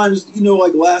there's times,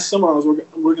 last summer I was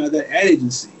working at that ad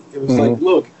agency. It was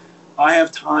look, I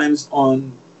have times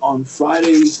on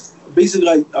Fridays. Basically,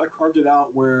 I carved it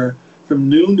out where from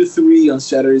noon to 3 on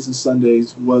Saturdays and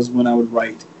Sundays was when I would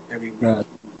write every week. Right.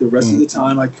 The rest of the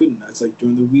time I couldn't. It's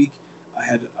during the week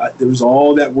there was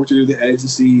all that work to do with the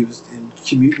agency. It was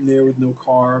commuting there with no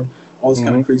car, all this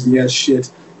kind of crazy ass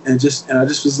shit. And I just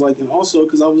was and also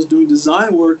because I was doing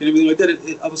design work and everything like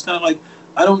that, I was kind of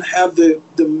I don't have the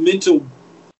mental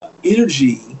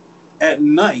energy at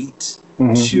night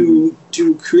to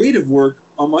do creative work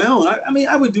on my own.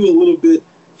 I would do a little bit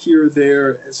here or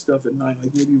there and stuff at night,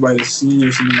 maybe write a scene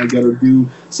or something like that, or do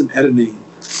some editing.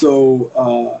 So,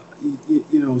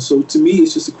 so to me,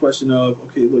 it's just a question of,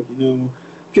 okay, look,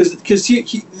 because this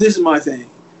is my thing.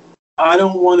 I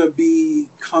don't want to be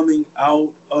coming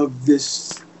out of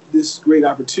this great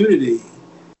opportunity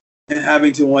and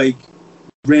having to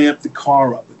ramp the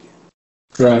car up again.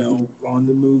 Right. On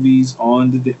the movies, on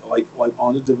the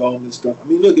on the development stuff.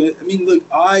 Look,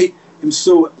 I am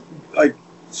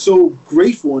so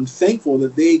grateful and thankful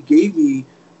that they gave me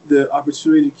the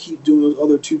opportunity to keep doing those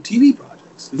other 2 TV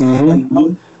projects.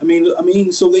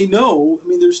 So they know.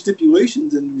 There's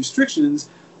stipulations and restrictions,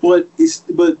 but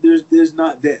there's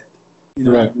not dead.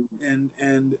 Right. And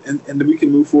we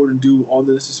can move forward and do all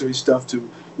the necessary stuff to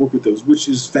work with those, which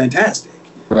is fantastic.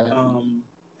 Right.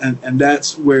 And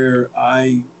that's where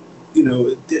I,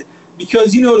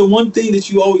 because the one thing that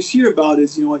you always hear about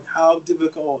is how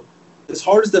difficult. As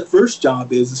hard as that first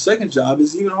job is, the second job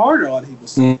is even harder. A lot of people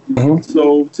say.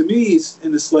 So to me, it's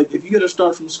if you got to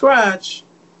start from scratch,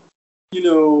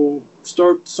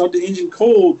 start the engine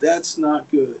cold. That's not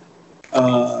good.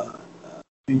 For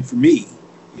me,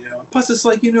 Plus, it's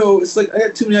I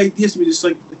got too many ideas to me. Just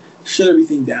shut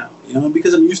everything down.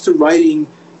 Because I'm used to writing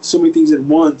so many things at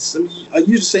once. I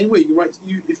use the same way. You write.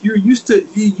 If you're used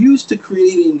to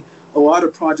creating a lot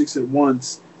of projects at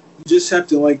once. You just have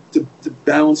to to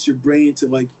balance your brain to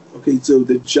okay, so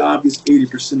the job is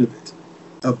 80% of it.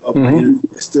 Of my energy.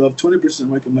 I still have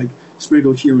 20% I can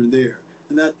sprinkle here and there,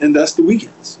 and that's the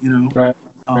weekends, Right.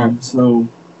 So,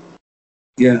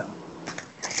 yeah.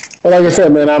 Well, like I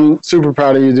said, man, I'm super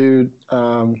proud of you, dude.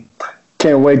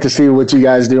 Can't wait to see what you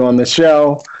guys do on the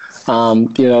show.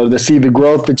 To see the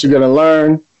growth that you're gonna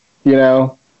learn.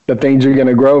 The things you're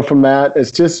gonna grow from that. It's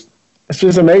just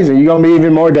amazing. You're gonna be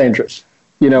even more dangerous.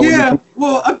 Yeah.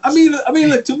 Well,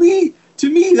 look, to me,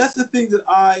 that's the thing that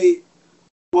I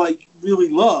really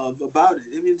love about it.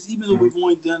 It's even though we've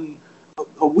only done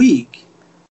a week,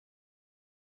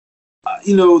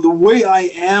 the way I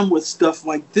am with stuff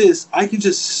like this, I can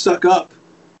just suck up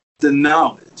the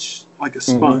knowledge like a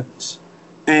sponge,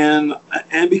 and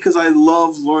because I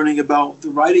love learning about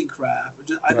the writing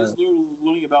craft, I just love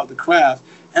learning about the craft,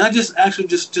 and I just actually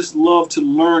just love to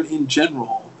learn in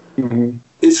general.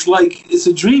 It's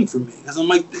a dream for me because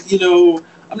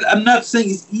I'm not saying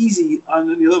it's easy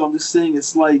on any level. I'm just saying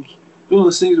it's one of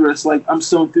those things where it's I'm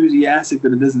so enthusiastic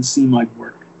that it doesn't seem like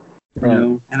work,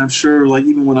 And I'm sure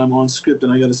even when I'm on script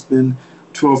and I got to spend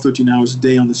 12, 13 hours a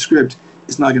day on the script,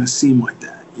 it's not going to seem like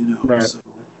that, Right. So,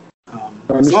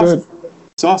 understood.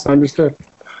 It's awesome. Understood.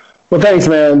 Well, thanks,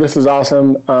 man. This is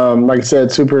awesome. Like I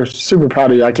said, super, super proud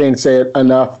of you. I can't say it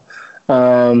enough.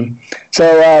 So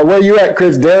where are you at,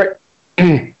 Chris? Derek?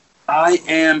 I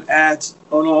am at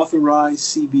Unauthorized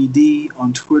CBD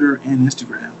on Twitter and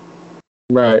Instagram.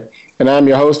 Right. And I'm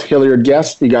your host, Hilliard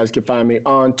Guest. You guys can find me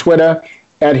on Twitter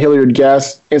at Hilliard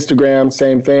Guest. Instagram,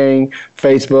 same thing.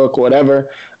 Facebook,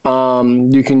 whatever.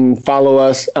 You can follow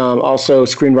us. Also,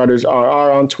 Screenwriters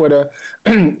RR on Twitter.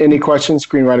 Any questions?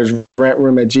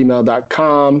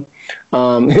 Screenwritersrantroom@gmail.com.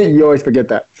 You always forget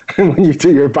that when you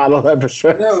do your final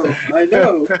episode. I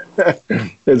know.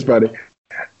 It's funny.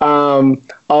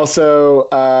 Also,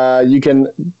 you can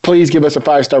please give us a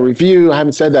 5-star review. I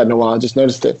haven't said that in a while. I just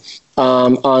noticed it.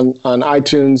 On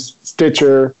iTunes,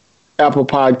 Stitcher, Apple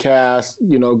Podcasts,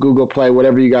 Google Play,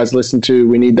 whatever you guys listen to.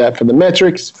 We need that for the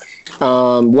metrics.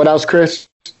 What else, Chris?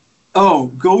 Oh,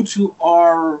 go to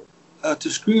our to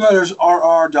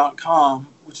screenwritersrr.com,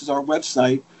 which is our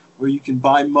website, where you can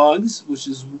buy mugs, which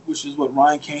is what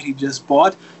Ryan Canty just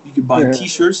bought. You can buy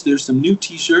T-shirts. There's some new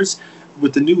T-shirts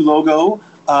with the new logo,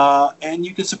 and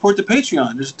you can support the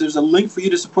Patreon. There's a link for you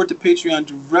to support the Patreon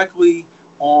directly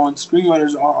on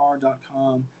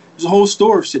screenwritersrr.com. There's a whole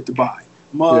store of shit to buy.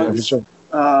 Mugs. Yeah, for sure.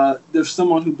 There's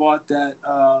someone who bought that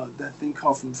thing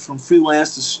called from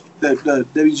freelance, the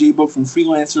WGA book from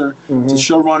freelancer to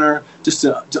showrunner, just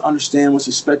to understand what's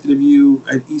expected of you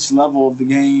at each level of the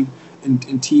game in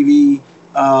TV.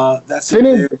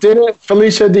 Didn't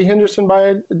Felicia D. Henderson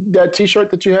buy that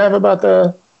T-shirt that you have about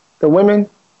the women?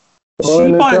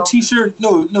 She bought a T-shirt.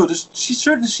 No. The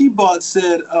shirt that she bought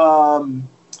said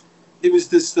it was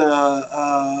this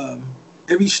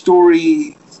every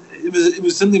story. It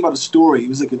was something about a story. It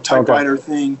was like a typewriter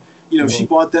thing. She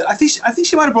bought that. I think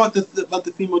she might have bought about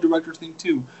the female director thing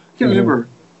too. I can't remember.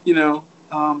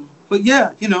 But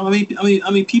yeah,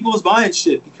 I mean, people is buying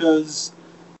shit because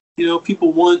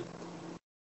people want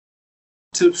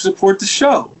to support the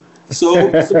show.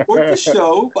 So support the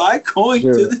show by going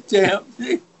to the damn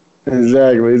thing.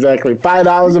 Exactly.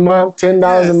 $5 a month,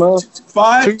 $10 a month,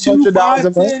 $200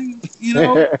 a month.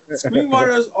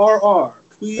 Screenwriters RR.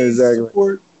 Please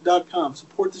support.com.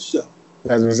 Support the show.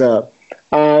 That's what's up.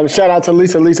 Shout out to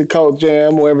Lisa Colt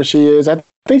Jam, wherever she is. I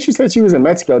think she said she was in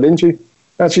Mexico, didn't she?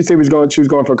 She said she was going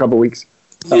for a couple of weeks.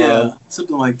 Yeah,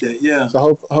 something like that. Yeah.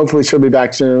 So hopefully she'll be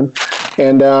back soon.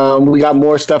 And we got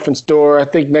more stuff in store. I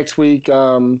think next week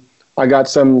I got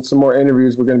some more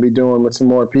interviews we're going to be doing with some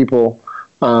more people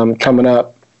coming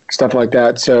up, stuff like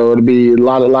that. So it'll be a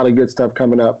lot of good stuff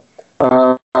coming up.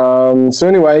 So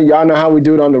anyway, y'all know how we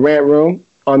do it on the Rant Room.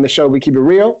 On the show, we keep it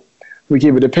real. We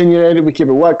keep it opinionated. We keep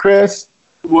it what, Chris?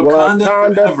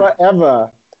 Wakanda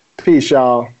forever. Peace,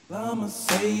 y'all. I'ma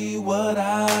say what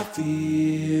I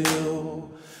feel,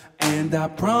 and I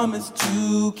promise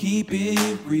to keep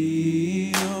it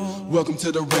real. Welcome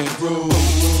to the Rant Room.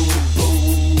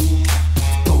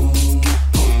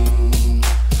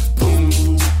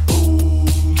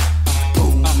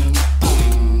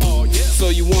 So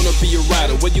you wanna be a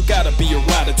rider, well you gotta be a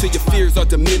rider till your fears are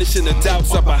diminishing, the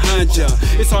doubts are behind ya.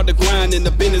 It's hard to grind and the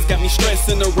business got me stressed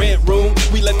in the Rant Room.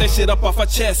 We let that shit up off our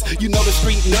chest. You know the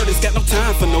street nerd has got no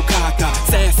time for no caca.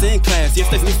 Sass in class, yes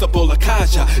that's Mr.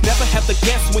 Bolakaja. Never have to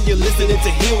guess when you're listening to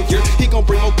Hilliard. He gon'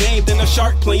 bring more game than a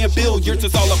shark playing billiards.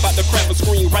 It's all about the craft of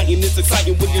screenwriting. It's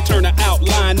exciting when you turn an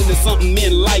outline into something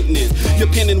enlightening. Your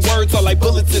pen and words are like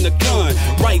bullets in a gun.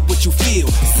 Write what you feel,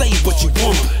 say what you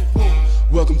want.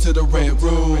 Welcome to the Rant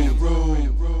Room.